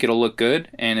I think it'll look good,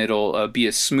 and it'll be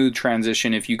a smooth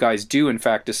transition if you guys do, in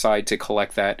fact, decide to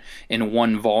collect that in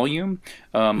one volume.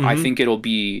 I think it'll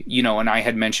be, and I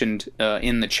had mentioned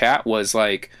in the chat was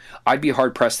like, I'd be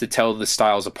hard-pressed to tell the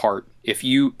styles apart. If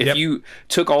you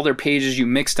took all their pages, you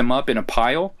mixed them up in a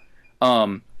pile,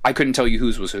 I couldn't tell you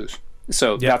whose was whose.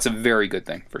 So that's a very good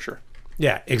thing, for sure.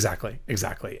 Yeah, exactly.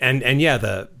 And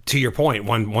yeah, to your point,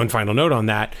 one final note on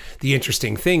that, the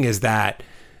interesting thing is that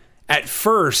at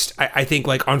first, I think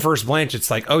like on first blanch,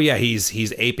 it's like, oh yeah,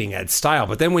 he's aping Ed's style.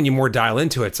 But then when you more dial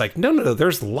into it, it's like, no,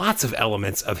 there's lots of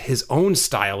elements of his own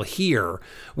style here,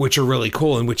 which are really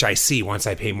cool and which I see once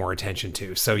I pay more attention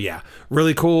to. So yeah,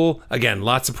 really cool. Again,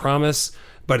 lots of promise,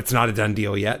 but it's not a done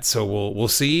deal yet. So we'll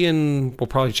see, and we'll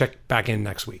probably check back in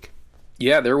next week.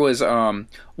 Yeah, there was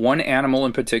one animal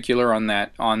in particular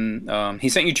he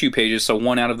sent you 2 pages, so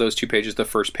one out of those 2 pages, the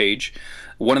first page,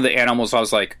 one of the animals I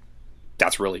was like,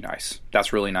 that's really nice.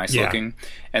 That's really nice looking.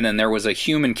 And then there was a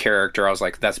human character, I was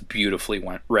like, that's beautifully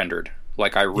rendered.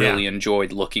 Like, I really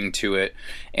enjoyed looking to it.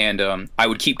 And I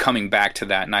would keep coming back to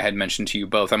that, and I had mentioned to you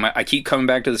both, I keep coming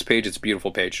back to this page. It's a beautiful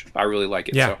page. I really like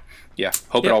it. Yeah. So,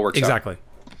 hope it all works out. Exactly.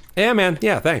 Yeah, man.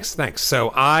 Yeah, thanks.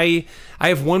 So I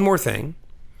have one more thing.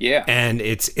 Yeah. And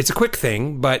it's a quick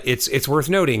thing, but it's worth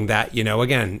noting that,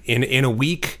 again, in a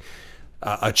week,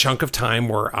 a chunk of time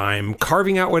where I'm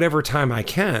carving out whatever time I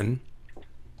can,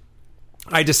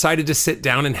 I decided to sit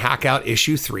down and hack out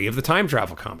issue 3 of the time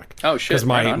travel comic. Oh, shit. Because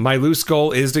my loose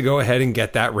goal is to go ahead and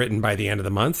get that written by the end of the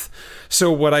month.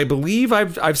 So what I believe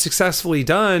I've successfully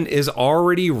done is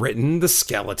already written the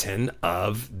skeleton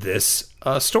of this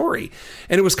story.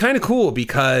 And it was kind of cool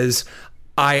because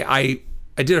I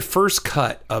did a first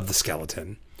cut of the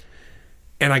skeleton,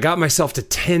 and I got myself to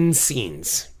 10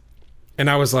 scenes. And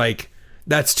I was like,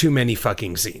 that's too many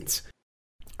fucking scenes.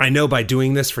 I know by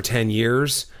doing this for 10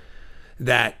 years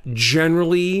that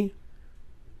generally,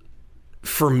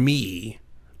 for me,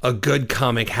 a good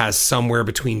comic has somewhere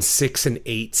between 6 and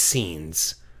 8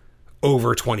 scenes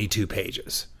over 22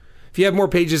 pages. If you have more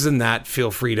pages than that,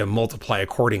 feel free to multiply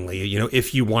accordingly,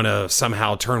 if you want to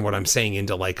somehow turn what I'm saying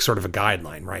into like sort of a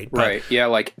guideline, right? Right. Yeah,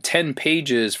 like 10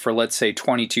 pages for, let's say,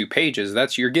 22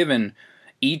 pages. You're given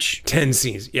each 10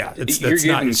 scenes. Yeah. You're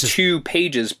given 2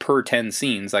 pages per 10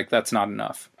 scenes. Like, that's not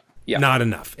enough. Yeah. Not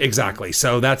enough. Exactly.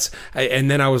 So and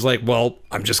then I was like, well,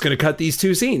 I'm just going to cut these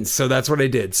 2 scenes. So that's what I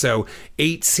did. So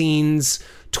 8 scenes,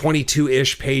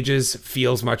 22-ish pages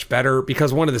feels much better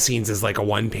because one of the scenes is like a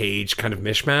 1-page kind of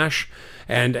mishmash,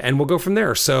 and we'll go from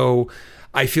there. So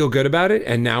I feel good about it,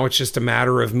 and now it's just a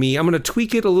matter of me. I'm going to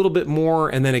tweak it a little bit more,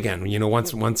 and then again,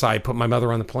 once I put my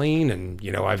mother on the plane, and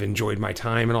I've enjoyed my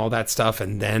time and all that stuff,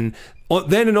 and then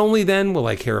and only then will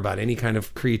I care about any kind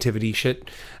of creativity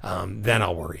shit. Then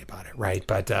I'll worry about it, right?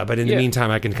 But in the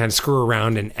meantime, I can kind of screw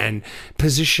around and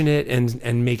position it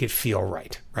and make it feel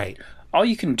right. All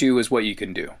you can do is what you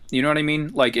can do. You know what I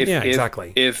mean? Like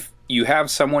exactly. If you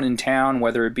have someone in town,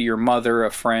 whether it be your mother,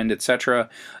 a friend, etc.,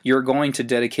 you're going to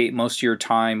dedicate most of your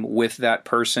time with that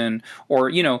person, or,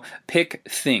 pick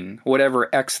thing, whatever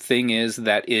X thing is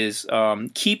that is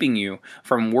keeping you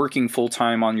from working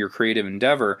full-time on your creative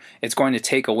endeavor. It's going to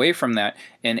take away from that,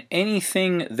 and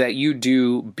anything that you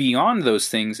do beyond those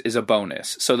things is a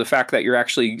bonus. So the fact that you're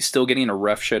actually still getting to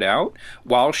rough shit out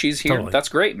while she's here, Totally. That's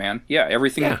great, man. Yeah,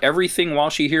 everything while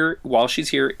she's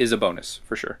here is a bonus,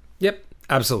 for sure. Yep.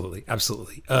 Absolutely.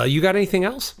 You got anything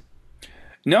else?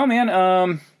 No,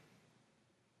 man.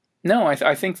 No,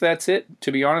 I think that's it.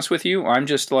 To be honest with you, I'm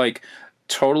just like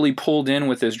totally pulled in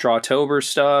with this Drawtober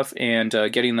stuff and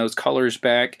getting those colors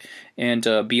back. And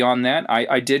beyond that,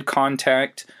 I did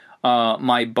contact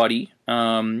my buddy.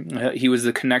 He was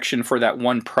the connection for that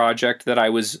one project that I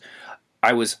was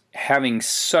having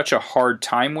such a hard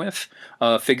time with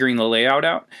figuring the layout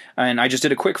out. And I just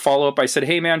did a quick follow-up. I said,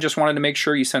 hey, man, just wanted to make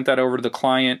sure you sent that over to the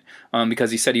client because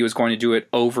he said he was going to do it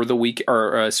over the week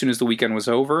or as soon as the weekend was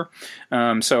over.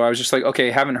 So I was just like,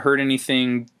 okay, haven't heard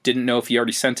anything. Didn't know if he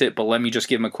already sent it, but let me just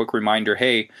give him a quick reminder.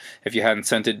 Hey, if you hadn't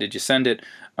sent it, did you send it?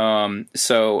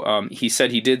 So he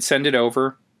said he did send it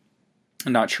over.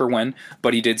 I'm not sure when,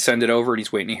 but he did send it over and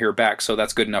he's waiting to hear back. So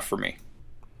that's good enough for me.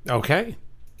 Okay.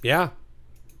 Yeah.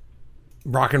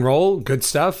 Rock and roll, good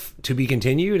stuff, to be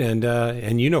continued,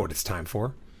 and you know what it's time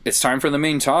for. It's time for the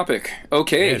main topic.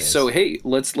 Okay, so hey,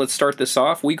 let's start this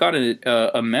off. We got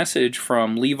a message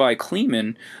from Levi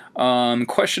Kleeman.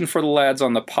 Question for the lads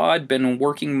on the pod. Been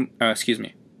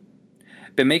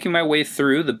making my way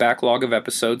through the backlog of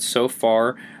episodes so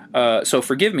far. So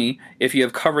forgive me if you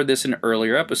have covered this in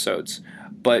earlier episodes,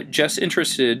 but just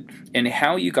interested in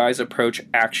how you guys approach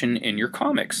action in your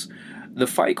comics. The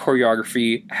fight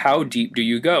choreography, how deep do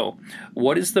you go?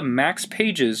 What is the max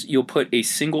pages you'll put a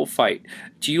single fight?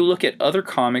 Do you look at other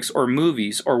comics or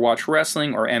movies or watch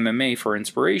wrestling or MMA for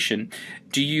inspiration?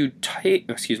 Do you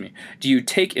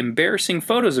take embarrassing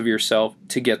photos of yourself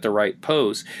to get the right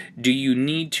pose? Do you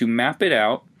need to map it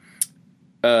out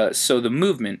so the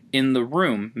movement in the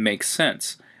room makes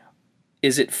sense?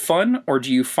 Is it fun, or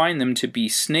do you find them to be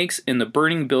snakes in the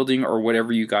burning building, or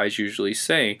whatever you guys usually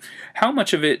say? How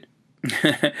much of it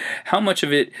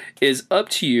is up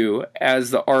to you as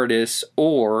the artist,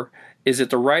 or is it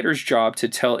the writer's job to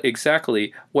tell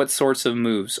exactly what sorts of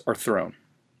moves are thrown?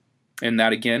 And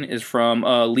that, again, is from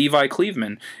Levi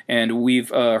Kleeman. And we've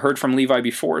heard from Levi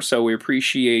before, so we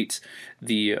appreciate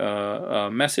the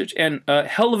message. And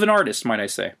hell of an artist, might I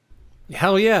say.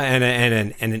 Hell yeah, and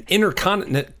an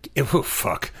intercontinental. Oh,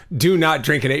 fuck! Do not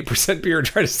drink an 8% beer and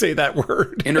try to say that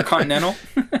word. Intercontinental.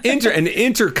 An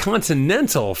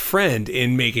intercontinental friend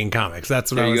in making comics.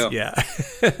 That's what I was. Go. Yeah,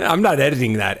 I'm not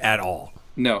editing that at all.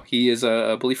 No, he is,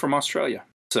 I believe, from Australia.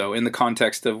 So in the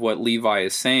context of what Levi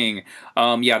is saying,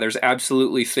 yeah, there's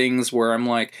absolutely things where I'm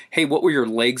like, hey, what would your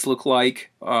legs look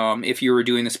like if you were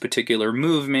doing this particular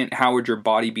movement? How would your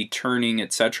body be turning,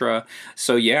 etc.?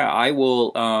 So yeah, I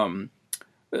will.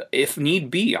 If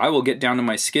need be, I will get down to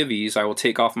my skivvies. I will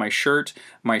take off my shirt,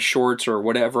 my shorts, or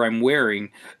whatever I'm wearing.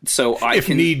 So if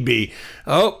need be.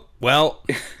 Oh, well,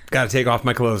 got to take off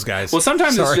my clothes, guys. Well,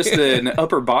 sometimes it's just an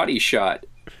upper body shot.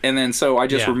 And then so I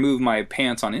just remove my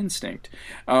pants on instinct.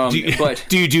 Do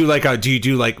you do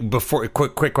like before?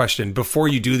 Quick question: before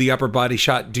you do the upper body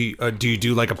shot, do you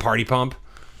do like a party pump?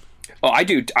 Oh, I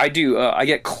do. I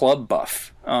get club buff.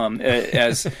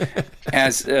 As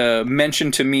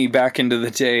mentioned to me back into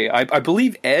the day, I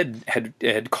believe Ed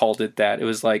had called it that. It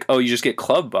was like, oh, you just get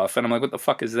club buff, and I'm like, what the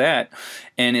fuck is that?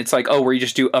 And it's like, oh, where you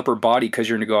just do upper body because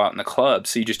you're gonna go out in the club,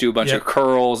 so you just do a bunch of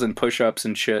curls and push-ups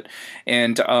and shit.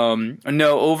 And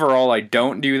no, overall, I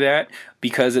don't do that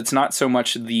because it's not so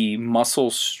much the muscle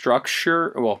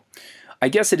structure. Well, I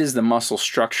guess it is the muscle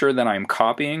structure that I'm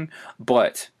copying,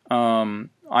 but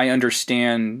I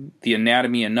understand the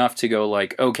anatomy enough to go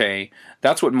like, okay,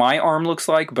 that's what my arm looks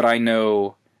like, but I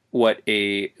know what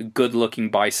a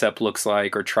good-looking bicep looks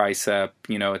like or tricep,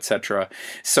 etc.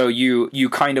 So you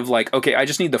kind of like, okay, I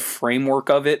just need the framework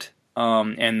of it,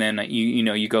 and then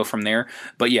you go from there.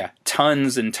 But yeah,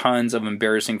 tons and tons of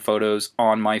embarrassing photos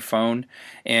on my phone,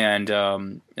 and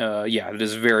yeah, it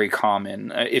is very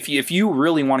common. If you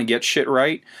really want to get shit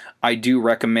right, I do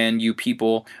recommend you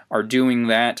people are doing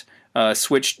that.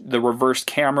 Switch the reverse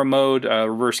camera mode,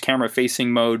 reverse camera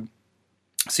facing mode,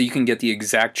 so you can get the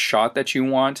exact shot that you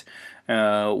want.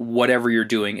 Whatever you're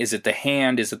doing, is it the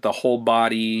hand? Is it the whole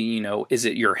body? Is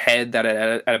it your head that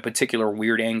at a particular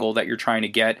weird angle that you're trying to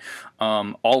get?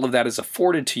 All of that is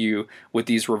afforded to you with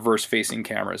these reverse facing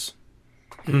cameras.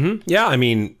 Mm-hmm. Yeah, I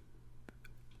mean,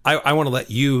 I want to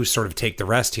let you sort of take the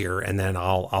rest here, and then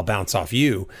I'll bounce off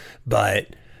you. But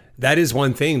that is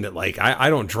one thing that like I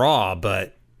don't draw,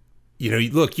 but.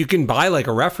 Look, you can buy like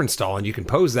a reference doll and you can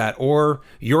pose that, or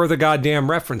you're the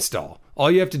goddamn reference doll. All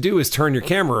you have to do is turn your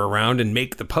camera around and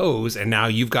make the pose, and now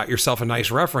you've got yourself a nice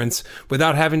reference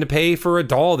without having to pay for a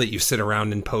doll that you sit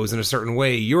around and pose in a certain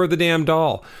way. You're the damn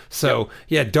doll. So,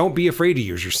 yeah, don't be afraid to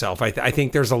use yourself. I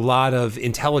think there's a lot of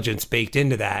intelligence baked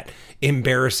into that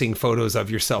embarrassing photos of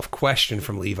yourself question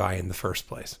from Levi in the first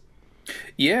place.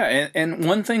 Yeah, and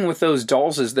one thing with those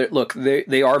dolls is that, look,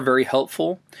 they are very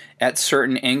helpful at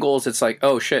certain angles. It's like,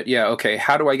 oh shit, yeah, okay,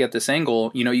 how do I get this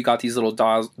angle? You know, you got these little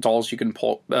dolls, you can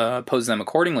pose them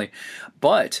accordingly.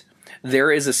 But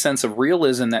there is a sense of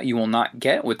realism that you will not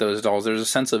get with those dolls. There's a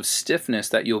sense of stiffness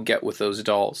that you'll get with those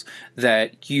dolls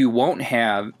that you won't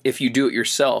have if you do it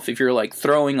yourself. If you're like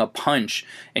throwing a punch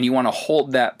and you want to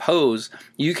hold that pose,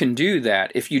 you can do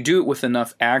that. If you do it with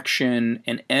enough action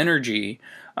and energy,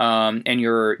 and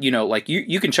you're, you know, like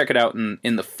you can check it out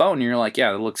in the phone and you're like,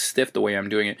 yeah, it looks stiff the way I'm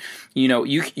doing it. You know,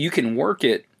 you can work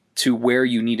it to where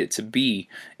you need it to be,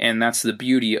 and that's the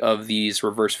beauty of these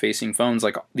reverse facing phones.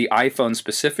 Like the iPhone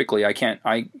specifically, I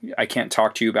can't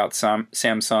talk to you about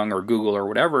Samsung or Google or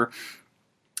whatever,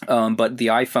 but the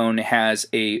iPhone has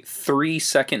a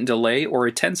 3-second delay or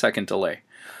a 10-second delay.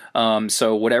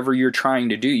 So whatever you're trying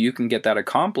to do, you can get that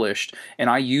accomplished, and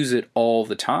I use it all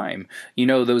the time. You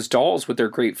know, those dolls, what they're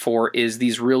great for is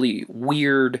these really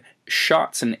weird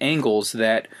shots and angles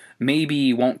that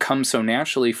maybe won't come so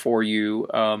naturally for you,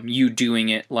 you doing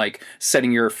it, like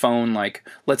setting your phone, like,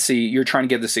 let's see, you're trying to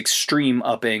get this extreme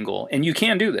up angle, and you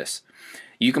can do this.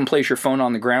 You can place your phone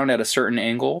on the ground at a certain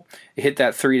angle, hit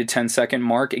that 3 to 10 second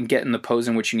mark, and get in the pose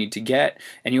in which you need to get,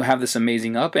 and you have this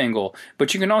amazing up angle.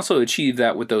 But you can also achieve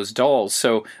that with those dolls.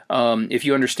 So if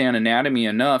you understand anatomy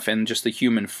enough and just the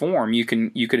human form, you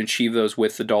can achieve those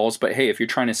with the dolls. But hey, if you're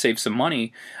trying to save some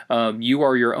money, you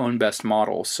are your own best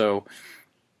model. So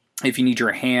if you need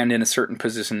your hand in a certain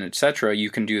position, etc., you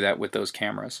can do that with those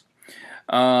cameras.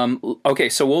 Okay,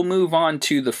 so we'll move on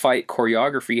to the fight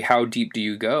choreography. How deep do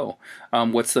you go?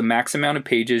 What's the max amount of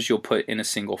pages you'll put in a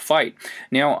single fight?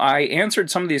 Now, I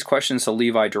answered some of these questions to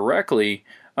Levi directly,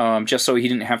 just so he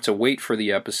didn't have to wait for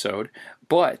the episode.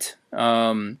 But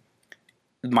my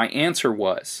answer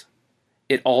was,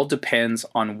 it all depends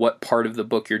on what part of the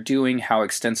book you're doing, how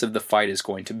extensive the fight is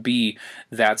going to be.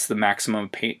 That's the maximum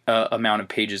amount of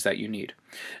pages that you need.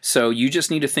 So you just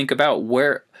need to think about,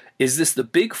 where is this the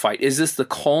big fight? Is this the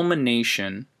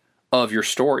culmination of your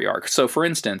story arc? So for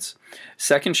instance,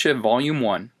 Second Shift Volume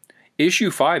 1,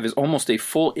 Issue 5 is almost a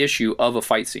full issue of a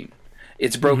fight scene.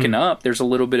 It's broken up, there's a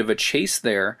little bit of a chase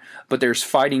there, but there's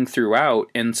fighting throughout,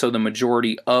 and so the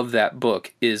majority of that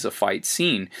book is a fight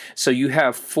scene. So you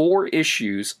have 4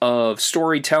 issues of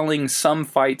storytelling, some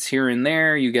fights here and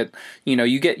there. You get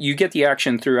the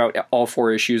action throughout all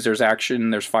 4 issues. There's action,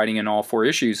 there's fighting in all 4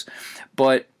 issues.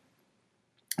 But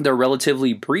they're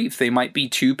relatively brief. They might be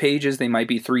 2 pages, they might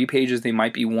be 3 pages, they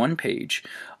might be 1 page.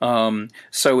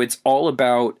 So it's all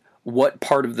about what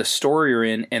part of the story you're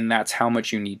in, and that's how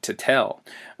much you need to tell.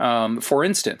 For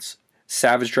instance,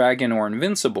 Savage Dragon or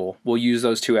Invincible, we'll use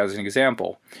those 2 as an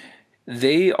example.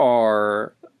 They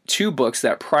are 2 books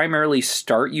that primarily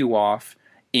start you off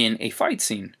in a fight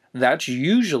scene. That's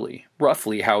usually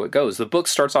roughly how it goes. The book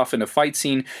starts off in a fight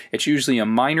scene. It's usually a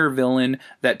minor villain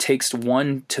that takes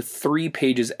 1 to 3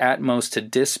 pages at most to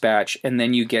dispatch, and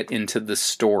then you get into the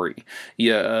story.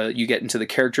 You get into the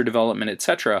character development,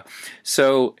 etc.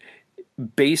 So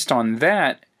based on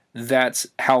that, that's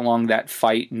how long that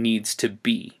fight needs to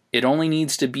be. It only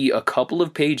needs to be a couple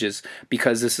of pages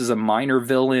because this is a minor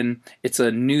villain. It's a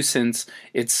nuisance.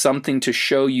 It's something to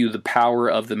show you the power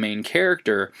of the main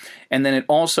character. And then it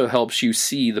also helps you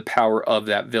see the power of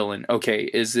that villain. Okay,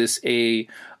 is this a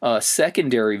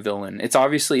secondary villain? It's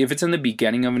obviously, if it's in the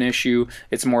beginning of an issue,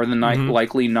 it's more than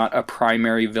likely not a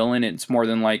primary villain. It's more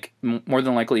than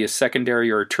likely a secondary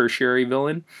or a tertiary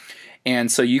villain.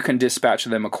 And so you can dispatch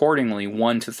them accordingly.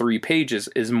 1 to 3 pages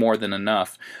is more than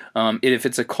enough. If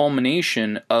it's a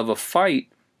culmination of a fight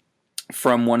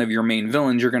from one of your main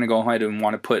villains, you're going to go ahead and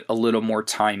want to put a little more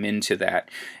time into that.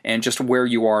 And just where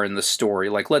you are in the story.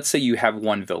 Like, let's say you have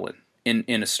 1 villain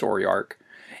in a story arc.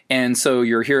 And so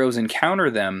your heroes encounter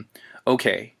them.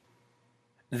 Okay,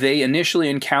 they initially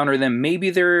encounter them. Maybe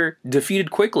they're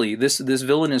defeated quickly. This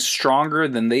villain is stronger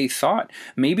than they thought.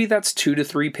 Maybe that's 2 to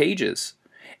 3 pages.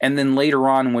 And then later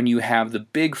on, when you have the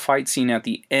big fight scene at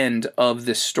the end of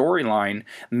this storyline,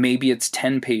 maybe it's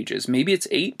 10 pages, maybe it's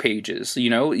 8 pages,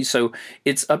 So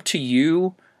it's up to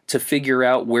you to figure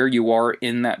out where you are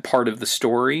in that part of the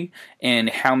story and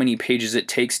how many pages it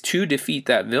takes to defeat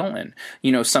that villain.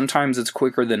 Sometimes it's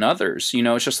quicker than others.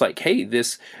 It's just like, hey,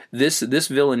 this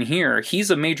villain here,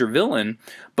 he's a major villain,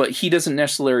 but he doesn't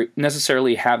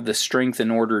necessarily have the strength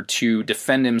in order to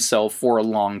defend himself for a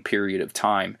long period of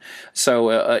time.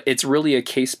 So it's really a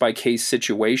case-by-case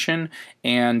situation,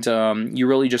 and you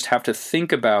really just have to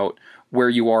think about where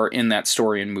you are in that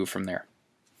story and move from there.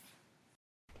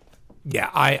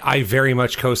 Yeah, I very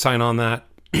much co-sign on that.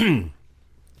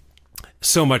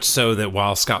 So much so that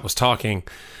while Scott was talking,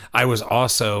 I was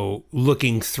also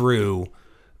looking through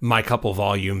my couple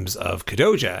volumes of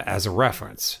Kadoja as a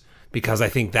reference, because I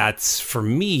think that's, for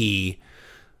me,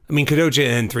 I mean, Kadoja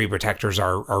and Three Protectors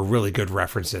are really good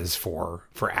references for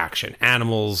action.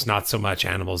 Animals, not so much.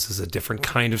 Animals is a different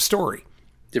kind of story.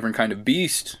 Different kind of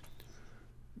beast.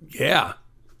 Yeah.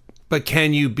 But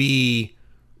can you be...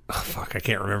 Oh, fuck, I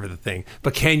can't remember the thing.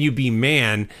 But can you be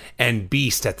man and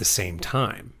beast at the same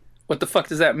time? What the fuck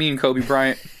does that mean, Kobe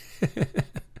Bryant?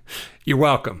 You're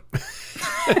welcome.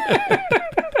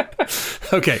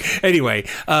 Okay. Anyway,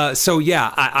 so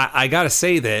yeah, I gotta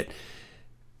say that.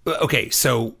 Okay,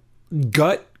 so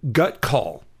gut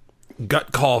call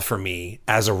for me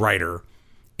as a writer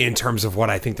in terms of what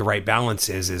I think the right balance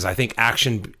is I think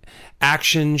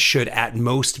action should at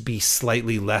most be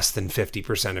slightly less than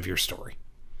 50% of your story.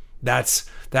 That's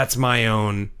my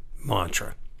own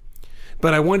mantra.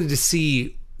 But I wanted to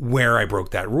see where I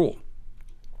broke that rule.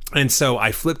 And so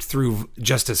I flipped through,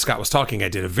 just as Scott was talking, I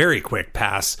did a very quick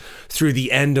pass through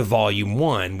the end of volume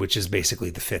 1, which is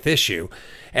basically the 5th issue.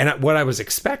 And what I was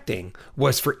expecting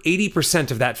was for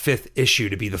 80% of that 5th issue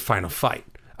to be the final fight.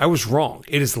 I was wrong.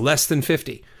 It is less than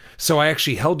 50. So I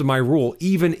actually held to my rule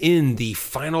even in the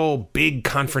final big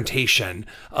confrontation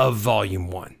of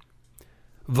volume 1.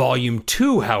 Volume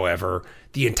 2, however,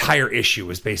 the entire issue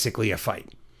was basically a fight.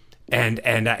 And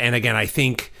again, I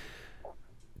think,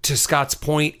 to Scott's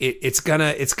point, it's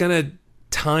gonna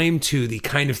time to the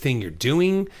kind of thing you're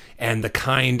doing and the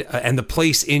kind and the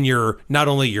place in your, not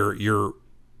only your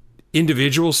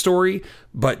individual story,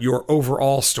 but your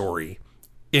overall story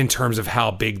in terms of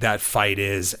how big that fight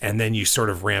is, and then you sort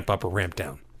of ramp up or ramp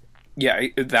down. Yeah,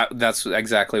 that's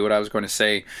exactly what I was going to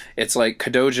say. It's like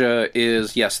Kadoja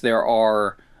is, yes, there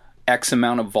are X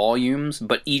amount of volumes,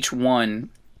 but each one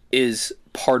is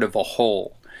part of a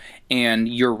whole, and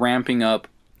you're ramping up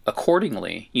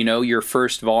accordingly. You know, your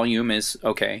first volume is,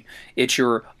 okay, it's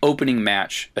your opening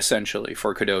match, essentially,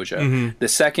 for Kadoja. Mm-hmm. The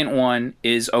second one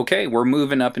is, okay, we're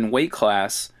moving up in weight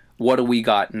class. What do we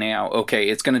got now? Okay,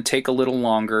 it's going to take a little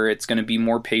longer. It's going to be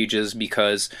more pages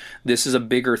because this is a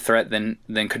bigger threat than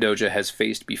Kadoja has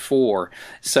faced before.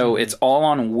 So it's all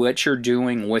on what you're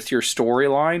doing with your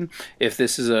storyline. If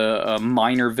this is a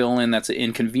minor villain that's an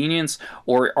inconvenience,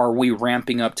 or are we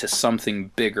ramping up to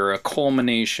something bigger, a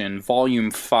culmination,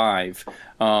 volume 5.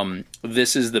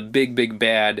 This is the big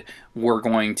bad. We're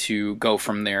going to go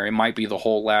from there. It might be the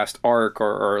whole last arc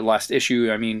or last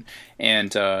issue, I mean,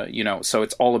 and, so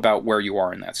it's all about where you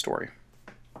are in that story.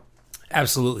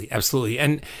 Absolutely.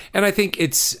 And I think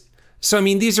so I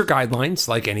mean, these are guidelines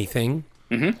like anything.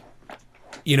 Mm-hmm.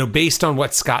 You know, based on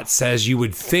what Scott says, you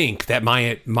would think that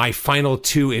my final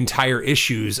 2 entire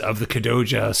issues of the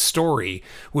Kadoja story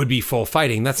would be full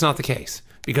fighting. That's not the case,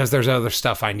 because there's other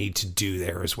stuff I need to do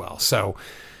there as well. So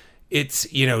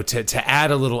it's, you know, to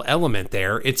add a little element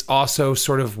there, it's also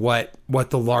sort of what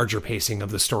the larger pacing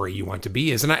of the story you want to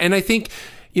be is. And I think,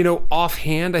 you know,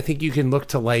 offhand, I think you can look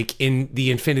to like in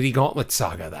the Infinity Gauntlet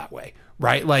saga that way,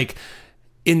 right? Like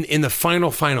in the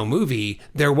final movie,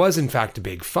 there was in fact a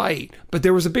big fight, but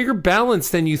there was a bigger balance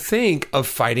than you think of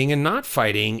fighting and not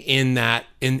fighting in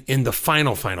the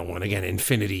final one. Again,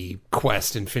 Infinity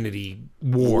Quest, Infinity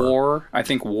War. I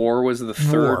think War was the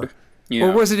third. Yeah.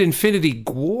 Or was it Infinity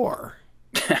War?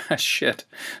 Shit.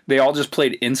 They all just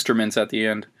played instruments at the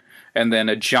end. And then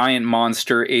a giant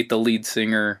monster ate the lead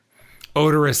singer.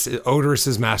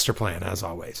 Odoris's master plan, as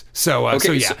always. So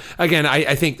again,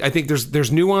 I think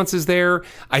there's nuances there.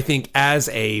 I think as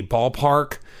a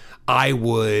ballpark, I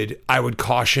would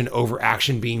caution over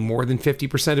action being more than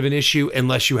 50% of an issue,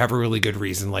 unless you have a really good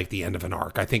reason, like the end of an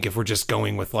arc. I think if we're just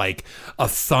going with like a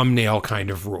thumbnail kind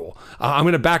of rule, I'm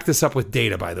going to back this up with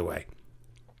data, by the way.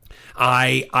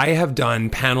 I have done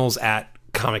panels at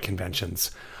comic conventions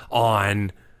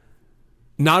on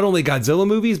not only Godzilla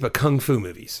movies, but Kung Fu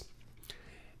movies,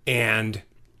 and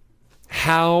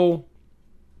how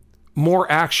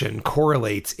more action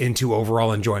correlates into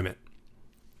overall enjoyment.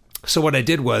 So what I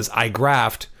did was I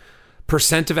graphed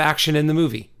 % of action in the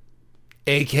movie,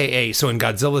 aka, so in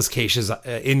Godzilla's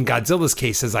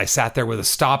cases, I sat there with a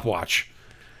stopwatch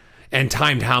and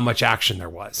timed how much action there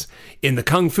was. In the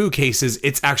Kung Fu cases,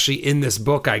 it's actually in this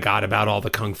book I got about all the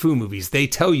Kung Fu movies. They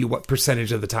tell you what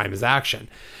percentage of the time is action.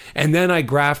 And then I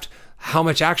graphed how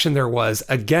much action there was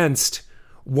against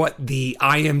what the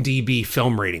IMDb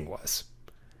film rating was.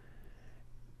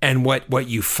 And what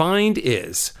you find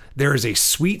is there is a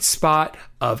sweet spot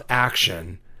of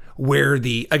action where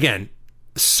again,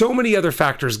 so many other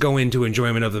factors go into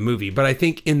enjoyment of the movie, but I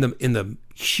think in the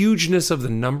hugeness of the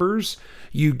numbers,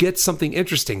 you get something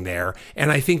interesting there.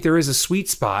 And I think there is a sweet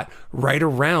spot right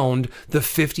around the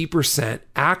 50%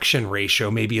 action ratio,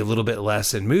 maybe a little bit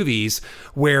less in movies,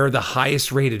 where the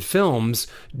highest rated films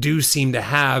do seem to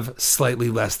have slightly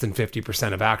less than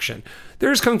 50% of action.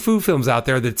 There's kung fu films out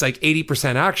there that's like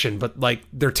 80% action, but like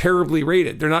they're terribly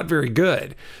rated. They're not very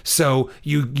good. So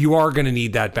you are going to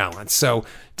need that balance. So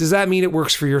does that mean it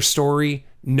works for your story?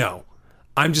 No.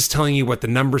 I'm just telling you what the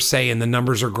numbers say, and the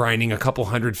numbers are grinding a couple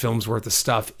hundred films worth of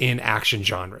stuff in action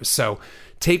genres. So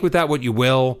take with that what you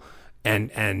will,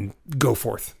 and go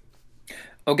forth.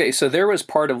 Okay, so there was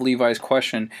part of Levi's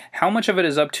question. How much of it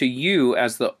is up to you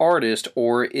as the artist,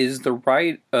 or is the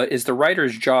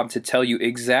writer's job to tell you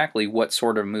exactly what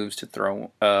sort of moves to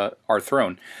throw are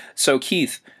thrown? So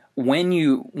Keith, when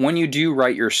you do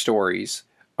write your stories,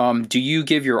 do you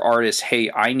give your artist, hey,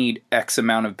 I need X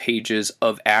amount of pages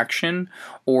of action,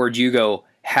 or do you go,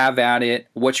 have at it?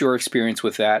 What's your experience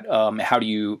with that? How do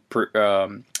you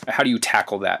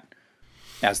tackle that?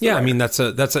 As the writer? I mean, that's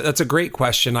a great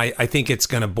question. I think it's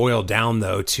going to boil down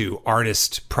though to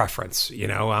artist preference. You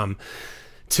know,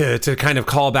 to kind of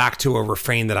call back to a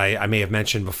refrain that I may have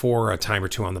mentioned before a time or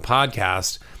two on the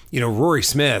podcast. You know, Rory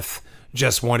Smith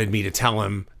just wanted me to tell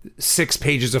him 6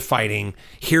 pages of fighting.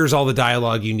 Here's all the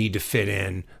dialogue you need to fit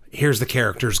in. Here's the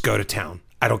characters. Go to town.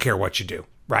 I don't care what you do.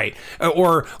 Right.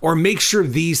 Or make sure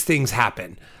these things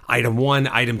happen. Item 1,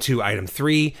 item 2, item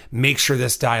 3. Make sure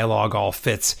this dialogue all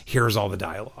fits. Here's all the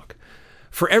dialogue.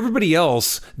 For everybody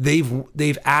else,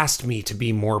 they've asked me to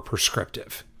be more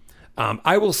prescriptive.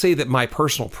 I will say that my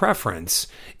personal preference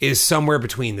is somewhere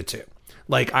between the two.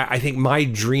 Like, I think my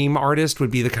dream artist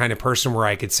would be the kind of person where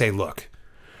I could say, look,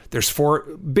 there's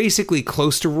 4, basically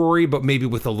close to Rory, but maybe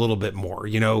with a little bit more.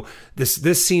 You know,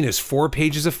 this scene is 4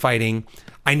 pages of fighting.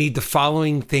 I need the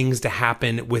following things to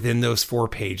happen within those 4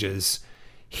 pages.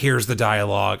 Here's the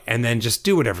dialogue, and then just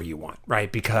do whatever you want,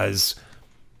 right? Because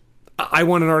I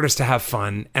want an artist to have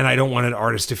fun, and I don't want an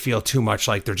artist to feel too much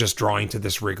like they're just drawing to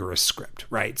this rigorous script,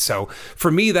 right? So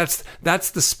for me, that's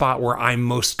the spot where I'm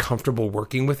most comfortable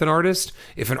working with an artist.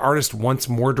 If an artist wants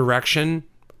more direction,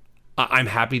 I'm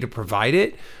happy to provide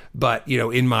it. But, you know,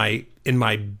 in my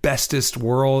bestest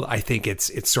world, I think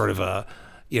it's sort of a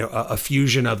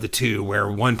fusion of the two, where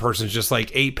one person's just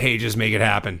like 8 pages, make it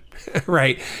happen,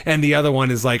 right? And the other one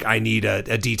is like, I need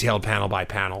a detailed panel by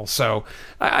panel. So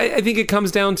I think it comes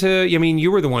down to, I mean,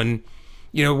 you were the one,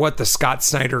 you know, what the Scott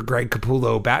Snyder, Greg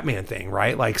Capullo Batman thing,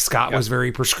 right? Like Scott was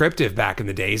very prescriptive back in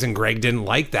the days, and Greg didn't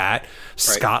like that. Right.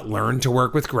 Scott learned to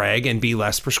work with Greg and be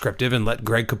less prescriptive and let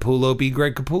Greg Capullo be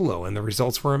Greg Capullo, and the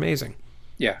results were amazing.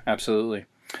 Yeah, absolutely.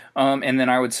 And then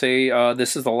I would say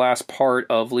this is the last part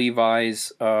of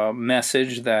Levi's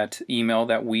email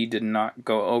that we did not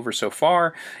go over so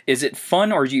far. Is it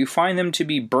fun, or do you find them to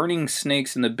be burning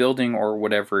snakes in the building, or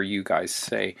whatever you guys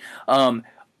say?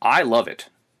 I love it.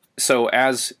 So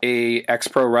as a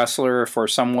ex-pro wrestler, for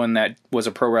someone that was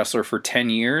a pro wrestler for 10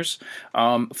 years,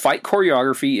 fight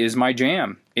choreography is my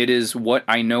jam. It is what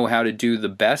I know how to do the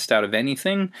best out of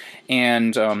anything.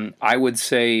 And I would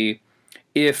say,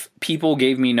 if people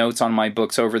gave me notes on my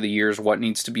books over the years, what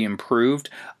needs to be improved,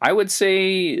 I would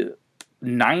say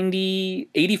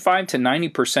 85 to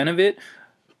 90% of it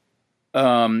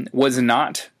was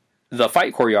not the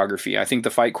fight choreography. I think the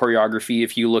fight choreography,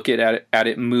 if you look at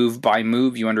it move by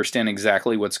move, you understand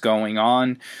exactly what's going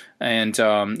on. And,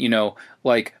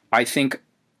 I think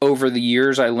over the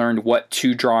years, I learned what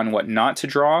to draw and what not to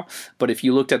draw. But if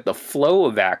you looked at the flow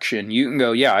of action, you can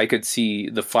go, yeah, I could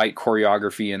see the fight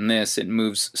choreography in this. It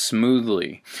moves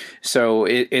smoothly. So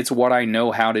it's what I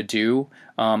know how to do.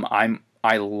 I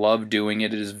love doing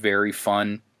it. It is very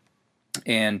fun.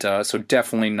 And so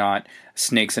definitely not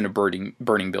snakes in a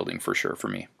burning building for sure for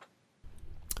me.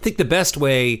 I think the best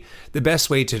way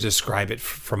to describe it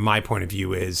from my point of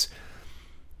view is,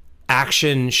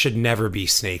 action should never be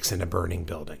snakes in a burning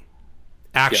building.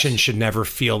 Action should never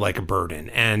feel like a burden.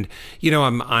 And, you know,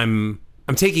 I'm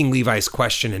taking Levi's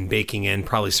question and baking in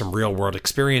probably some real world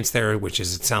experience there, which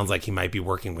is, it sounds like he might be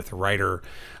working with a writer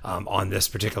on this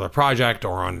particular project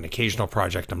or on an occasional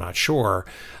project. I'm not sure.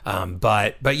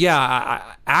 But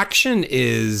yeah, action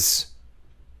is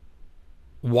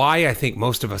why I think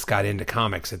most of us got into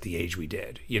comics at the age we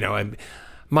did. You know,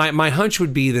 My hunch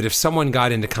would be that if someone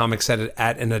got into comics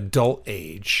at an adult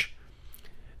age,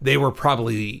 they were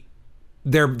probably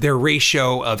their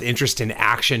ratio of interest in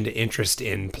action to interest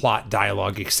in plot,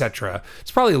 dialogue, etc.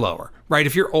 It's probably lower, right?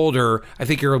 If you're older, I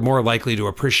think you're more likely to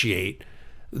appreciate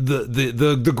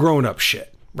the grown up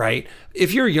shit, right?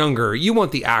 If you're younger, you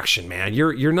want the action, man.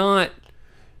 You're not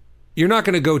going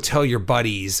to go tell your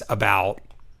buddies about,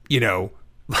 you know,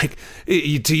 like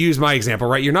to use my example,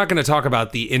 right? You're not going to talk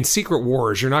about in Secret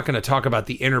Wars, you're not going to talk about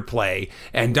the interplay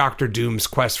and Doctor Doom's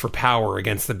quest for power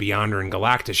against the Beyonder and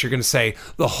Galactus. You're going to say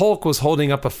the Hulk was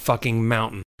holding up a fucking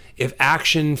mountain. If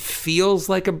action feels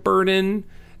like a burden,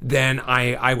 then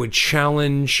I would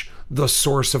challenge the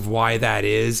source of why that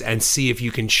is and see if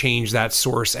you can change that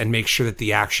source and make sure that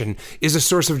the action is a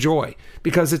source of joy,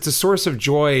 because it's a source of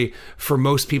joy for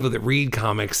most people that read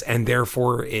comics, and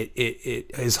therefore it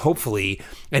is hopefully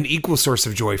an equal source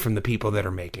of joy from the people that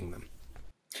are making them.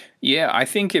 Yeah, I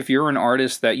think if you're an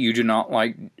artist that you do not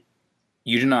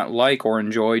like or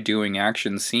enjoy doing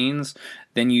action scenes,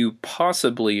 then you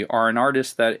possibly are an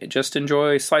artist that just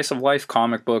enjoy slice of life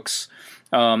comic books.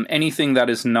 Anything that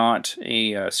is not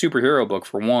a superhero book,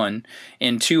 for one,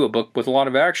 and two, a book with a lot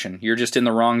of action. You're just in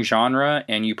the wrong genre,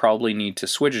 and you probably need to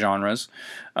switch genres.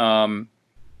 And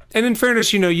in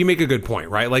fairness, you make a good point,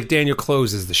 right? Like Daniel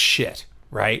Close is the shit,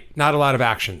 right? Not a lot of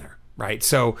action there, right?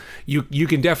 So you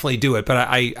can definitely do it, but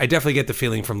I definitely get the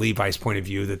feeling from Levi's point of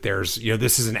view that there's,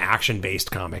 this is an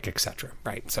action-based comic, etc.,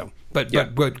 right? So, but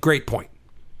great point.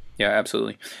 Yeah,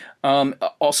 absolutely.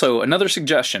 Also, another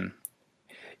suggestion.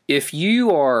 If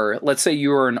you are, let's say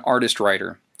you are an artist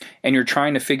writer and you're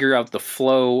trying to figure out the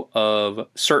flow of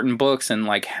certain books and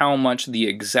like how much the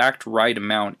exact right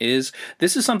amount is,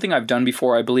 this is something I've done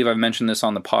before. I believe I've mentioned this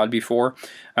on the pod before.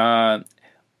 I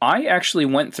actually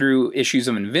went through issues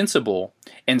of Invincible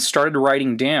and started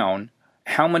writing down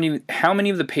how many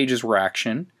of the pages were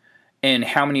action and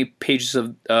how many pages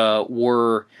of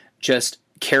were just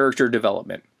character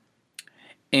development.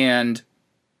 And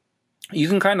you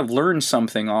can kind of learn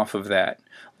something off of that.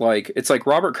 It's like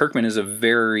Robert Kirkman is a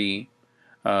very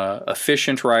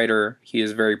efficient writer. He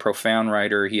is a very profound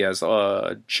writer. He has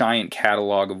a giant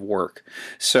catalog of work.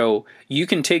 So you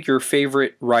can take your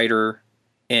favorite writer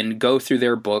and go through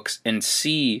their books and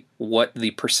see what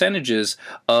the percentages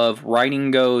of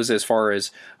writing goes as far as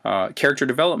character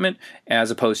development as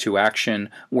opposed to action,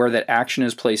 where that action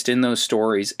is placed in those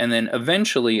stories. And then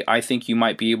eventually I think you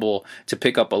might be able to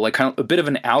pick up a bit of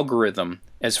an algorithm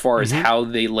as far as how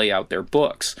they lay out their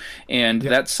books. And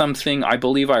that's something I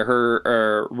believe I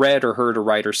read or heard a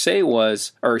writer say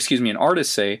an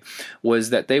artist say, was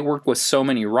that they worked with so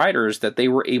many writers that they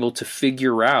were able to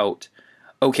figure out,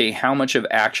 okay, how much of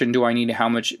action do I need? How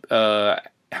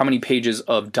many pages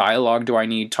of dialogue do I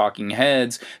need? Talking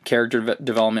heads, character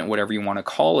development, whatever you want to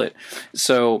call it.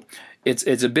 So it's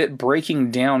a bit breaking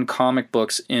down comic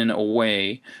books in a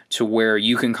way to where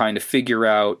you can kind of figure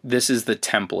out, this is the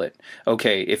template.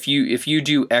 Okay, if you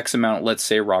do X amount, let's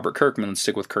say Robert Kirkman, let's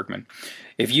stick with Kirkman.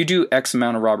 If you do X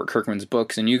amount of Robert Kirkman's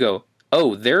books and you go,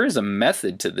 oh, there is a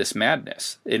method to this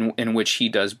madness in which he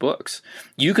does books.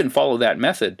 You can follow that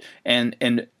method,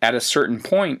 and at a certain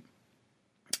point,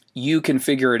 you can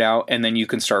figure it out, and then you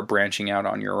can start branching out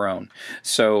on your own.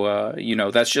 So,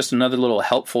 that's just another little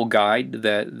helpful guide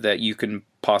that you can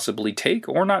possibly take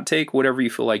or not take, whatever you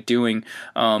feel like doing.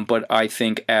 But I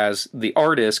think as the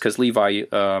artist, because Levi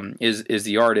is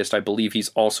the artist, I believe he's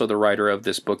also the writer of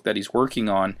this book that he's working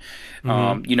on.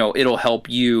 It'll help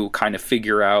you kind of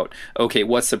figure out, okay,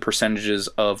 what's the percentages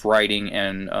of writing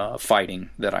and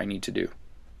fighting that I need to do.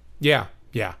 Yeah.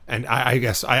 Yeah, and I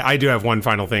guess I do have one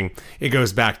final thing. It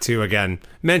goes back to, again,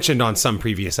 mentioned on some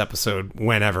previous episode,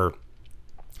 whenever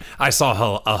I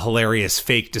saw a hilarious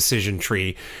fake decision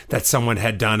tree that someone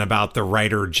had done about the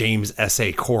writer James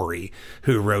S.A. Corey,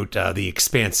 who wrote the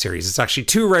Expanse series. It's actually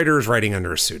two writers writing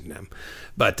under a pseudonym.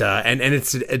 But and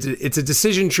it's a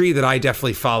decision tree that I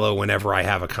definitely follow whenever I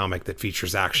have a comic that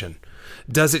features action.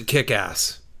 Does it kick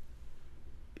ass?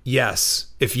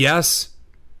 Yes. If yes,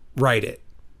 write it.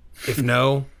 If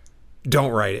no,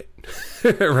 don't write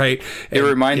it. Right? It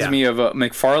reminds me of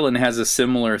McFarlane has a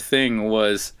similar thing,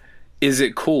 is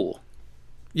it cool?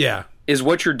 Yeah. Is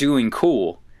what you're doing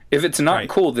cool? If it's not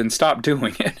cool, then stop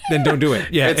doing it. Then don't do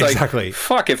it. Yeah, it's exactly. Like,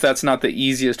 fuck if that's not the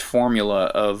easiest formula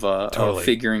of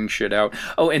figuring shit out.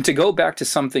 Oh, and to go back to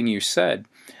something you said,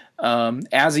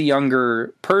 as a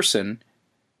younger person,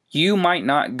 you might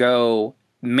not go,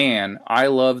 man, I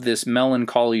love this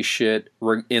melancholy shit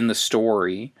in the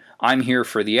story. I'm here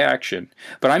for the action.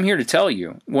 But I'm here to tell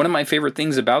you, one of my favorite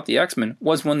things about the X-Men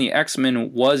was when the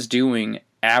X-Men was doing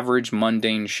average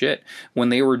mundane shit. When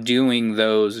they were doing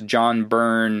those John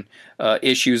Byrne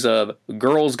issues of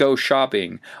girls go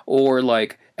shopping, or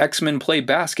like X-Men play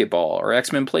basketball, or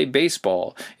X-Men play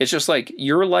baseball. It's just like,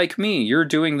 you're like me. You're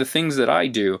doing the things that I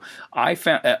do. I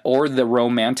found, or the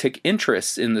romantic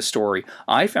interests in the story.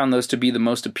 I found those to be the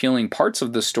most appealing parts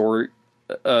of the story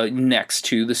next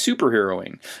to the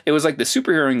superheroing. It was like the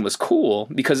superheroing was cool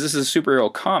because this is a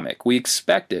superhero comic. We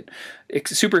expect it.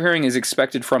 Superheroing is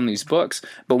expected from these books,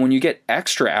 but when you get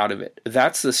extra out of it,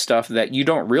 that's the stuff that you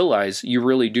don't realize you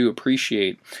really do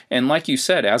appreciate. And like you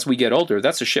said, as we get older,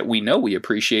 that's the shit we know we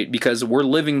appreciate because we're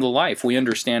living the life. We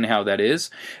understand how that is.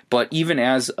 But even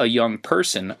as a young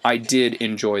person, I did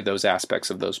enjoy those aspects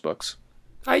of those books.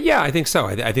 Yeah, I think so.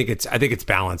 I think it's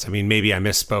balance. I mean, maybe I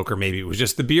misspoke, or maybe it was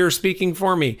just the beer speaking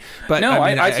for me. But no,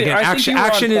 I mean,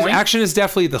 action is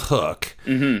definitely the hook,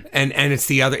 mm-hmm. and it's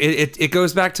the other. It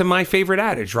goes back to my favorite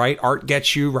adage, right? Art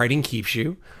gets you, writing keeps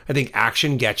you. I think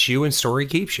action gets you, and story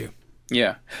keeps you.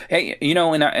 Yeah. Hey,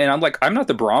 and I'm like, I'm not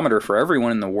the barometer for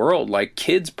everyone in the world. Like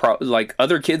like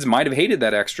other kids might have hated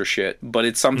that extra shit, but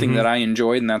it's something mm-hmm. that I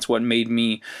enjoyed, and that's what made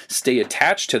me stay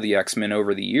attached to the X-Men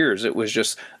over the years. It was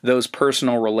just those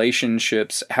personal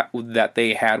relationships that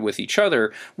they had with each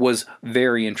other was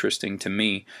very interesting to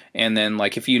me. And then,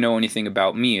 like, if you know anything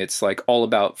about me, it's like all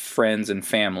about friends and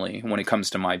family when it comes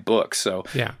to my books. So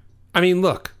yeah, I mean,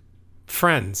 look,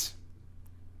 friends.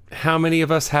 How many of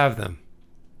us have them?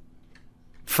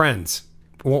 Friends,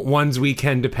 ones we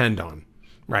can depend on,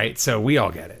 right? So we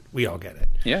all get it.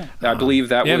 Yeah, I believe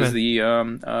that was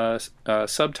man. the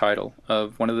subtitle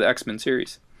of one of the X-Men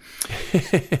series.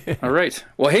 All right.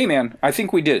 Well, hey, man, I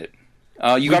think we did it.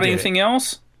 You got anything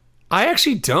else? I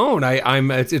actually don't.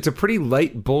 It's a pretty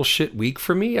light bullshit week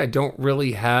for me. I don't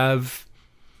really have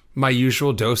my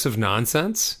usual dose of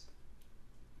nonsense.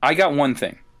 I got one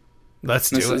thing.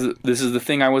 Let's do it. This is the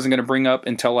thing I wasn't going to bring up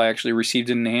until I actually received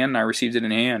it in hand, and I received it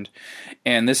in hand.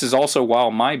 And this is also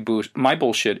while my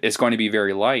bullshit is going to be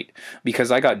very light,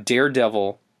 because I got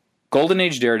Daredevil, Golden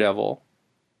Age Daredevil,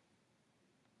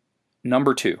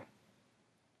 #2,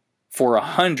 for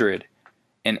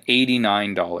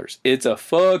 $189. It's a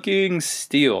fucking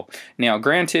steal. Now,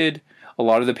 granted, a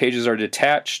lot of the pages are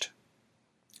detached,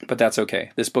 but that's okay.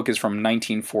 This book is from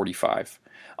 1945.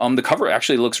 The cover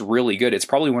actually looks really good. It's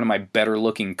probably one of my better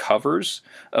looking covers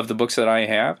of the books that I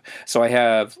have. So I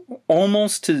have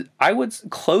close to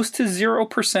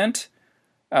 0%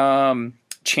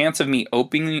 chance of me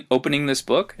opening this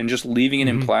book and just leaving it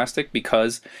in plastic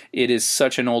because it is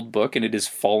such an old book and it is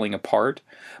falling apart.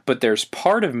 But there's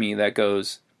part of me that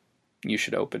goes, you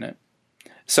should open it.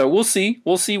 So we'll see.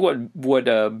 We'll see what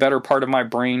better part of my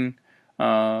brain,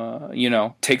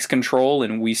 takes control,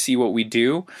 and we see what we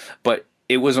do. But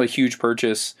it was a huge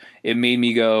purchase. It made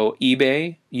me go,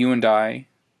 eBay, you and I,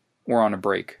 we're on a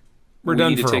break. We're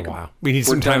done for a while. We need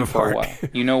some time apart.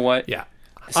 You know what? Yeah.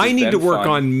 I need to work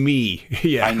on me.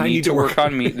 Yeah, I need to work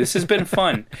on me. This has been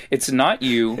fun. It's not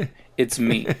you, it's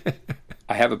me.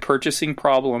 I have a purchasing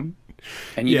problem,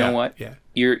 and you know what? Yeah.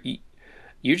 You're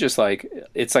just like,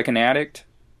 it's like an addict.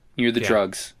 You're the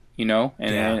drugs, and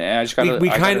I just gotta.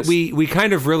 We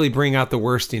kind of really bring out the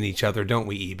worst in each other, don't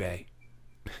we, eBay?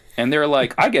 And they're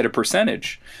like, I get a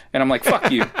percentage. And I'm like, fuck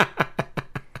you.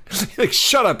 Like,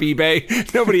 shut up,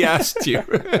 eBay. Nobody asked you.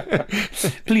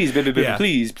 Please, baby,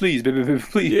 please, baby,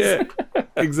 please. Yeah,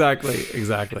 exactly.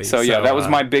 So that was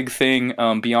my big thing.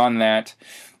 Beyond that,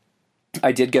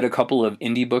 I did get a couple of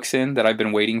indie books in that I've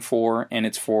been waiting for, and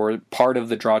it's for part of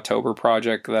the Drawtober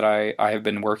project that I have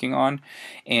been working on.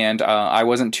 And I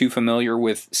wasn't too familiar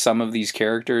with some of these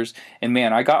characters. And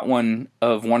man, I got one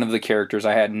of the characters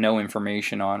I had no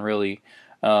information on, really.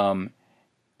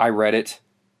 I read it.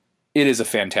 It is a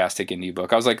fantastic indie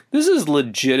book. I was like, this is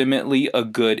legitimately a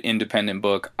good independent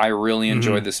book. I really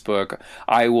enjoyed this book.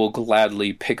 I will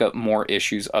gladly pick up more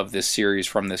issues of this series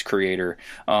from this creator,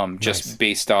 just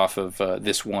based off of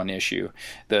this one issue.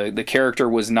 The character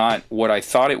was not what I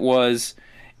thought it was,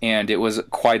 and it was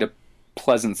quite a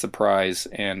pleasant surprise.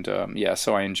 And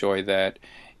so I enjoy that.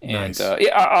 And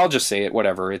I'll just say it,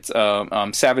 whatever. It's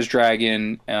Savage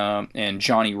Dragon and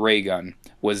Johnny Raygun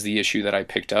was the issue that I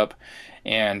picked up.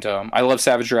 And I love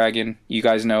Savage Dragon. You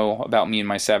guys know about me and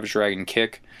my Savage Dragon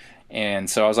kick. And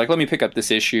so I was like, let me pick up this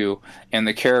issue. And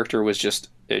the character was just...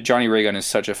 Johnny Raygun is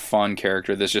such a fun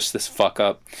character. There's just this fuck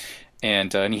up.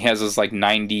 And he has his like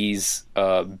 90s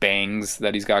bangs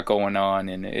that he's got going on.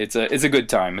 And it's a good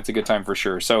time. It's a good time for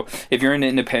sure. So if you're into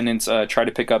independence, try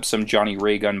to pick up some Johnny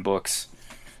Raygun books.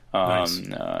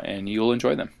 And you'll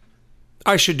enjoy them.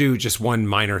 I should do just one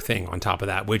minor thing on top of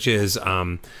that, which is...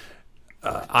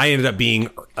 I ended up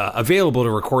being available to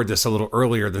record this a little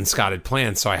earlier than Scott had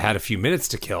planned, so I had a few minutes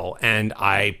to kill, and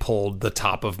I pulled the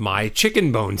top of my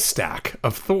chicken bone stack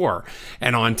of Thor,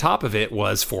 and on top of it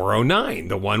was 409,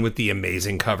 the one with the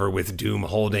amazing cover with Doom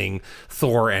holding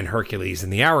Thor and Hercules in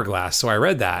the hourglass. So I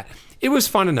read that. It was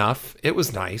fun enough. It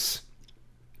was nice,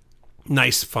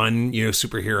 fun,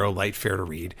 superhero, light fare to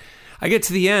read. I get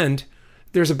to the end.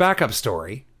 There's a backup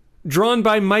story drawn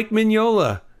by Mike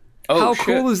Mignola. Oh, how shit.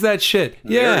 cool is that shit?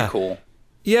 Yeah. Very cool.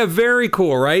 Yeah, very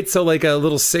cool, right? So like a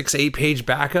little 6-8 page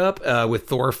backup with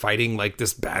Thor fighting like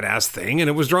this badass thing.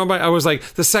 And it was drawn by, I was like,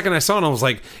 the second I saw it, I was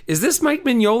like, is this Mike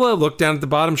Mignola? Looked down at the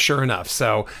bottom, sure enough.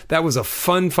 So that was a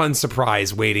fun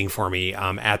surprise waiting for me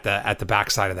at the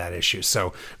backside of that issue.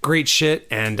 So great shit.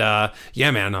 And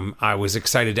yeah, man, I was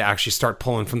excited to actually start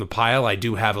pulling from the pile. I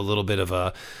do have a little bit of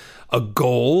a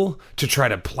goal to try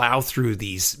to plow through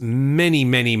these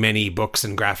many books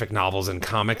and graphic novels and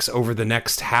comics over the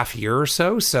next half year or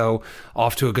so. So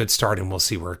off to a good start, and we'll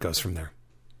see where it goes from there.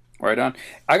 Right on.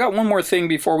 I got one more thing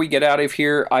before we get out of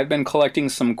here. I've been collecting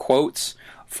some quotes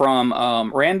from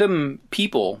random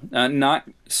people, not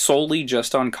solely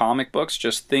just on comic books,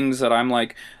 just things that I'm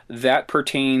like, that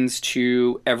pertains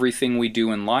to everything we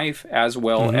do in life, as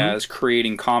well as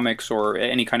creating comics or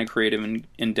any kind of creative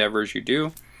endeavors you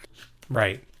do.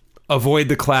 Right. Avoid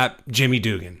the clap, Jimmy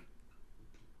Dugan.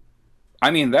 I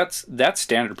mean, that's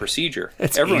standard procedure.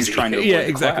 It's Everyone's easy. trying to avoid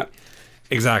the clap.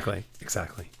 Exactly.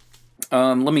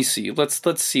 Let me see.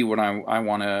 Let's see what I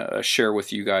want to share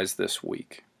with you guys this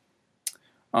week.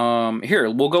 Here,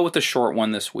 we'll go with the short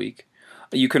one this week.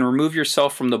 You can remove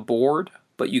yourself from the board,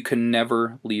 but you can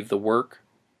never leave the work.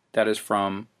 That is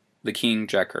from the King,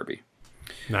 Jack Kirby.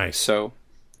 Nice. So,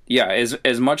 yeah,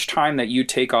 as much time that you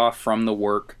take off from the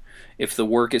work, if the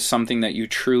work is something that you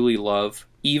truly love,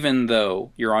 even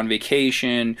though you're on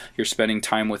vacation, you're spending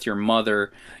time with your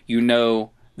mother, you know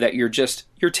that you're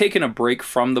taking a break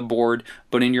from the board,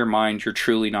 but in your mind, you're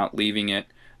truly not leaving it.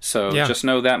 So just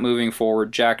know that moving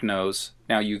forward, Jack knows.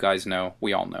 Now you guys know.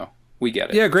 We all know. We get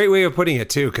it. Yeah, great way of putting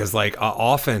it, too, because like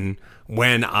often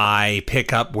when I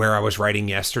pick up where I was writing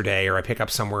yesterday or I pick up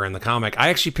somewhere in the comic, I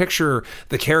actually picture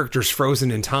the characters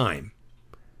frozen in time.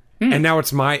 And now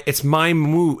it's my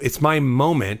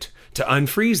moment to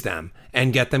unfreeze them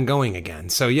and get them going again.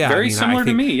 So yeah, very similar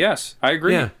to me. Yes, I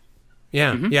agree.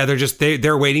 Yeah.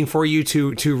 They're waiting for you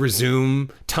to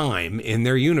resume time in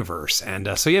their universe. And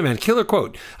so yeah, man, killer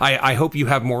quote. I hope you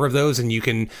have more of those and you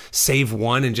can save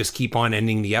one and just keep on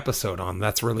ending the episode on.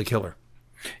 That's really killer.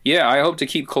 Yeah, I hope to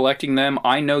keep collecting them.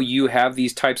 I know you have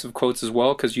these types of quotes as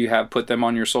well because you have put them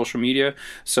on your social media.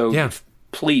 So yeah.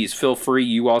 Please feel free.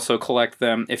 You also collect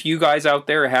them. If you guys out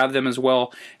there have them as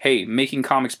well, hey,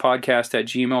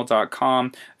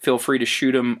 makingcomicspodcast@gmail.com. Feel free to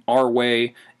shoot them our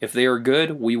way. If they are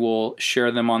good, we will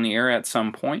share them on the air at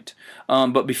some point.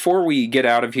 But before we get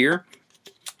out of here,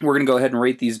 we're going to go ahead and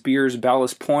rate these beers.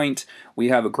 Ballast Point, we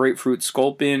have a Grapefruit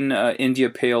Sculpin India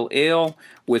Pale Ale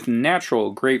with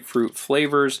natural grapefruit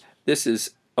flavors. This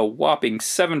is a whopping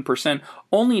 7%,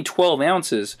 only 12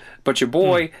 ounces, but your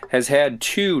boy has had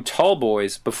 2 tall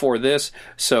boys before this,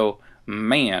 so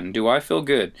man, do I feel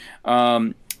good.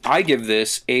 I give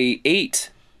this a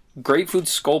 8. Grapefruit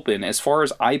Sculpin. As far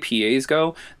as IPAs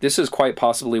go, this is quite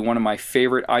possibly one of my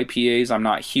favorite IPAs. I'm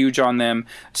not huge on them,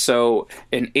 so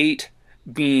an 8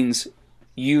 means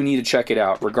you need to check it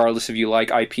out. Regardless if you like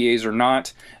IPAs or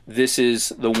not, this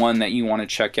is the one that you want to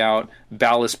check out.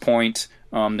 Ballast Point.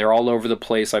 They're all over the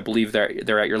place. I believe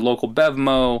they're at your local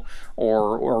Bevmo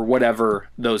or whatever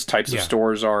those types of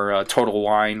stores are. Total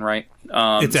Wine, right?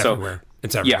 It's everywhere.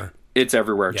 It's everywhere. Yeah, it's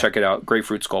everywhere. Yeah. Check it out.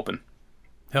 Grapefruit Sculpin.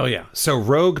 Hell yeah. So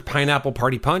Rogue Pineapple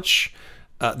Party Punch,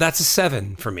 that's a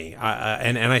 7 for me.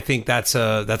 And I think that's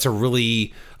a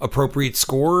really appropriate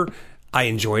score. I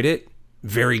enjoyed it.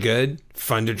 Very good.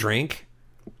 Fun to drink.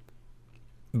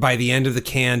 By the end of the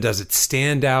can, does it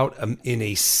stand out in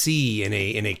a sea,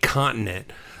 in a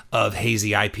continent of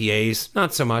hazy IPAs?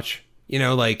 Not so much. You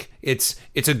know, like it's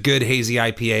a good hazy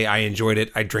IPA. I enjoyed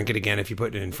it. I'd drink it again if you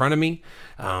put it in front of me.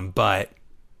 But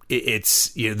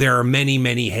it's there are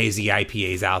many hazy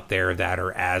IPAs out there that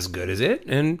are as good as it,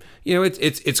 and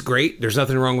it's great. There's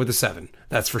nothing wrong with the 7,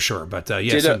 that's for sure. But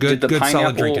good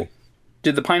solid drinking.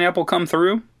 Did the pineapple come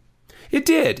through? It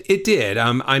did.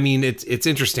 I mean, it's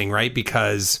interesting, right?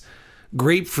 Because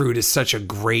grapefruit is such a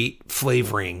great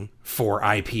flavoring for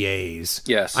IPAs.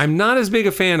 Yes. I'm not as big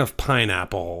a fan of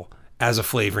pineapple as a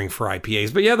flavoring for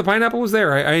IPAs, but yeah, the pineapple was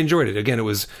there. I enjoyed it. Again, it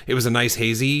was a nice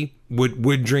hazy.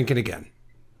 Would drink it again.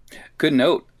 Good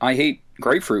note. I hate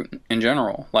grapefruit in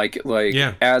general. Like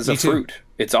as a fruit,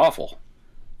 it's awful.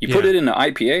 You put it in an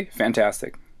IPA,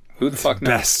 fantastic. Who the fuck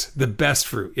knows? The best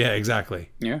fruit. Yeah, exactly.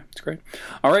 Yeah, it's great.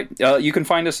 All right, you can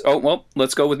find us. Oh, well,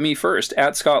 let's go with me first.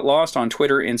 At Scott Lost on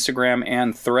Twitter, Instagram,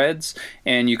 and Threads.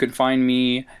 And you can find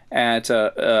me at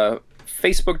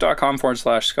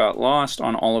facebook.com/Scott Lost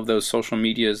on all of those social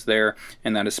medias there.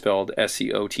 And that is spelled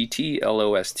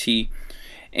SCOTTLOST.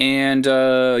 And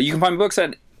you can find books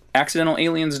at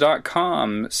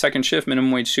accidentalaliens.com, Second Shift,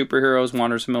 Minimum Wage Superheroes,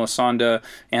 Wanderers of Melisande,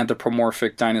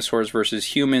 Anthropomorphic Dinosaurs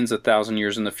versus Humans, 1,000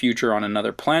 Years in the Future on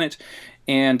Another Planet,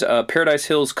 and Paradise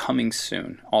Hills coming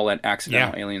soon, all at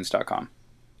accidentalaliens.com.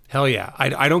 Hell yeah.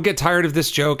 I don't get tired of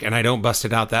this joke, and I don't bust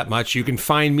it out that much. You can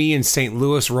find me in St.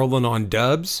 Louis rolling on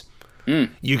dubs.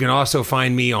 You can also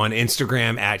find me on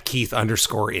Instagram at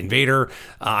Keith_Invader.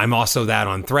 I'm also that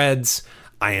on Threads.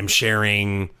 I am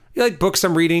sharing like books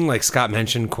I'm reading, like Scott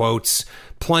mentioned, quotes,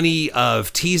 plenty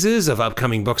of teases of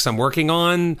upcoming books I'm working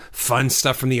on, fun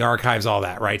stuff from the archives, all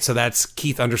that, right? So that's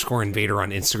Keith_Invader on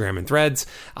Instagram and Threads.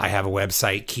 I have a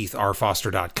website,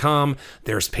 KeithRFoster.com.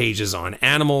 There's pages on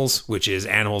animals, which is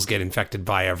animals get infected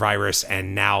by a virus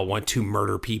and now want to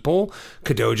murder people.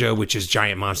 Kadoja, which is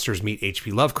giant monsters meet H.P.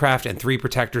 Lovecraft, and Three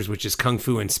Protectors, which is Kung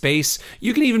Fu in space.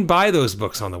 You can even buy those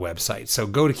books on the website. So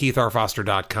go to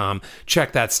KeithRFoster.com,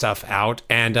 check that stuff out,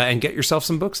 and get yourself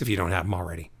some books if you don't have them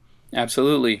already.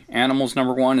 Absolutely. Animals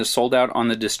 #1 is sold out on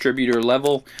the distributor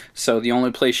level, so the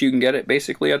only place you can get it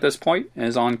basically at this point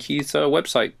is on Keith's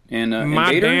website. And my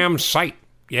Invader? Damn site.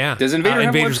 Yeah. Does Invader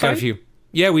have Invader's a website? got a few.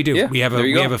 Yeah, we do. Yeah, we have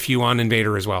a few on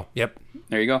Invader as well. Yep.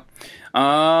 There you go.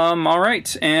 All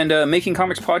right. And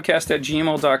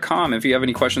makingcomicspodcast@gmail.com. If you have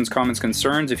any questions, comments,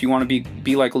 concerns, if you want to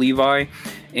be like Levi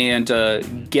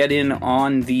and get in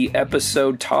on the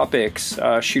episode topics,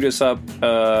 shoot us up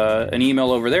an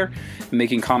email over there,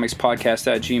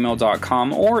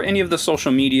 makingcomicspodcast@gmail.com, or any of the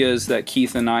social medias that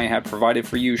Keith and I have provided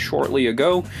for you shortly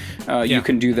ago. You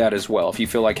can do that as well. If you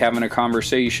feel like having a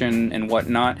conversation and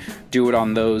whatnot, do it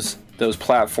on those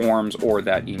platforms or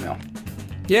that email.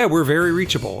 Yeah, we're very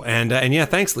reachable. And yeah,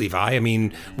 thanks, Levi. I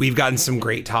mean, we've gotten some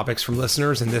great topics from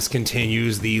listeners, and this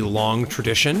continues the long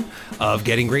tradition of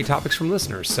getting great topics from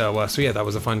listeners. So yeah, that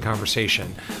was a fun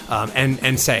conversation.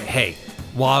 And say, hey,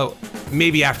 while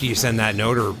maybe after you send that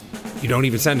note, or you don't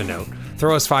even send a note,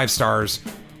 throw us 5 stars.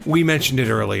 We mentioned it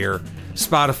earlier.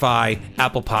 Spotify,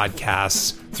 Apple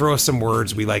Podcasts, throw us some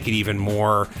words. We like it even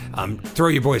more. Throw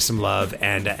your boys some love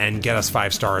and get us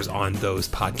 5 stars on those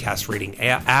podcast rating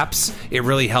apps. It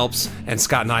really helps. And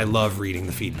Scott and I love reading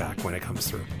the feedback when it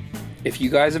comes through. If you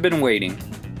guys have been waiting,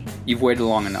 you've waited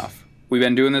long enough. We've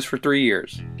been doing this for 3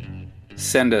 years.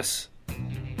 Send us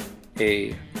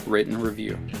a written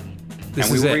review.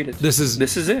 This is it. This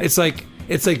is it. It's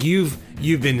like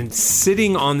you've been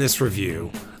sitting on this review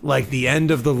like the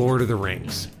end of the Lord of the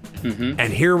Rings. Mm-hmm.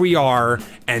 And here we are,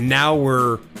 and now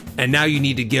you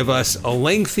need to give us a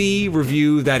lengthy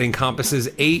review that encompasses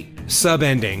 8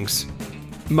 sub-endings,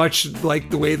 much like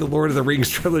the way the Lord of the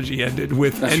Rings trilogy ended,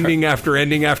 with ending after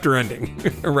ending after ending.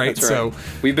 Right? That's right. So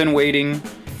we've been waiting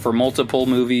for multiple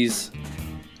movies.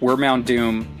 We're Mount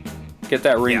Doom. Get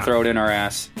that ring, throw it in our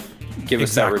ass. Give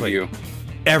us that review.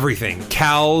 Everything.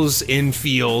 Cows in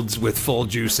fields with full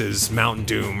juices, Mountain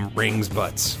Doom, rings,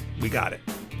 butts. We got it.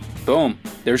 Boom.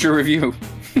 There's your review.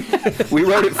 We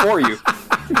wrote it for you.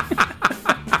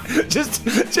 Just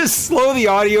slow the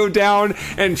audio down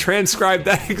and transcribe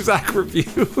that exact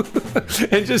review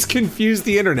and just confuse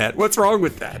the internet. What's wrong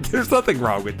with that? There's nothing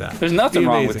wrong with that. There's nothing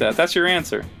wrong with that. That's your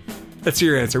answer. That's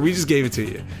your answer. We just gave it to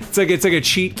you. It's like a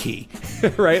cheat key,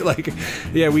 right? Like,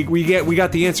 yeah, we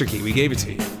got the answer key. We gave it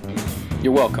to you.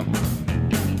 You're welcome.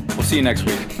 We'll see you next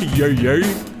week. Yay, yay.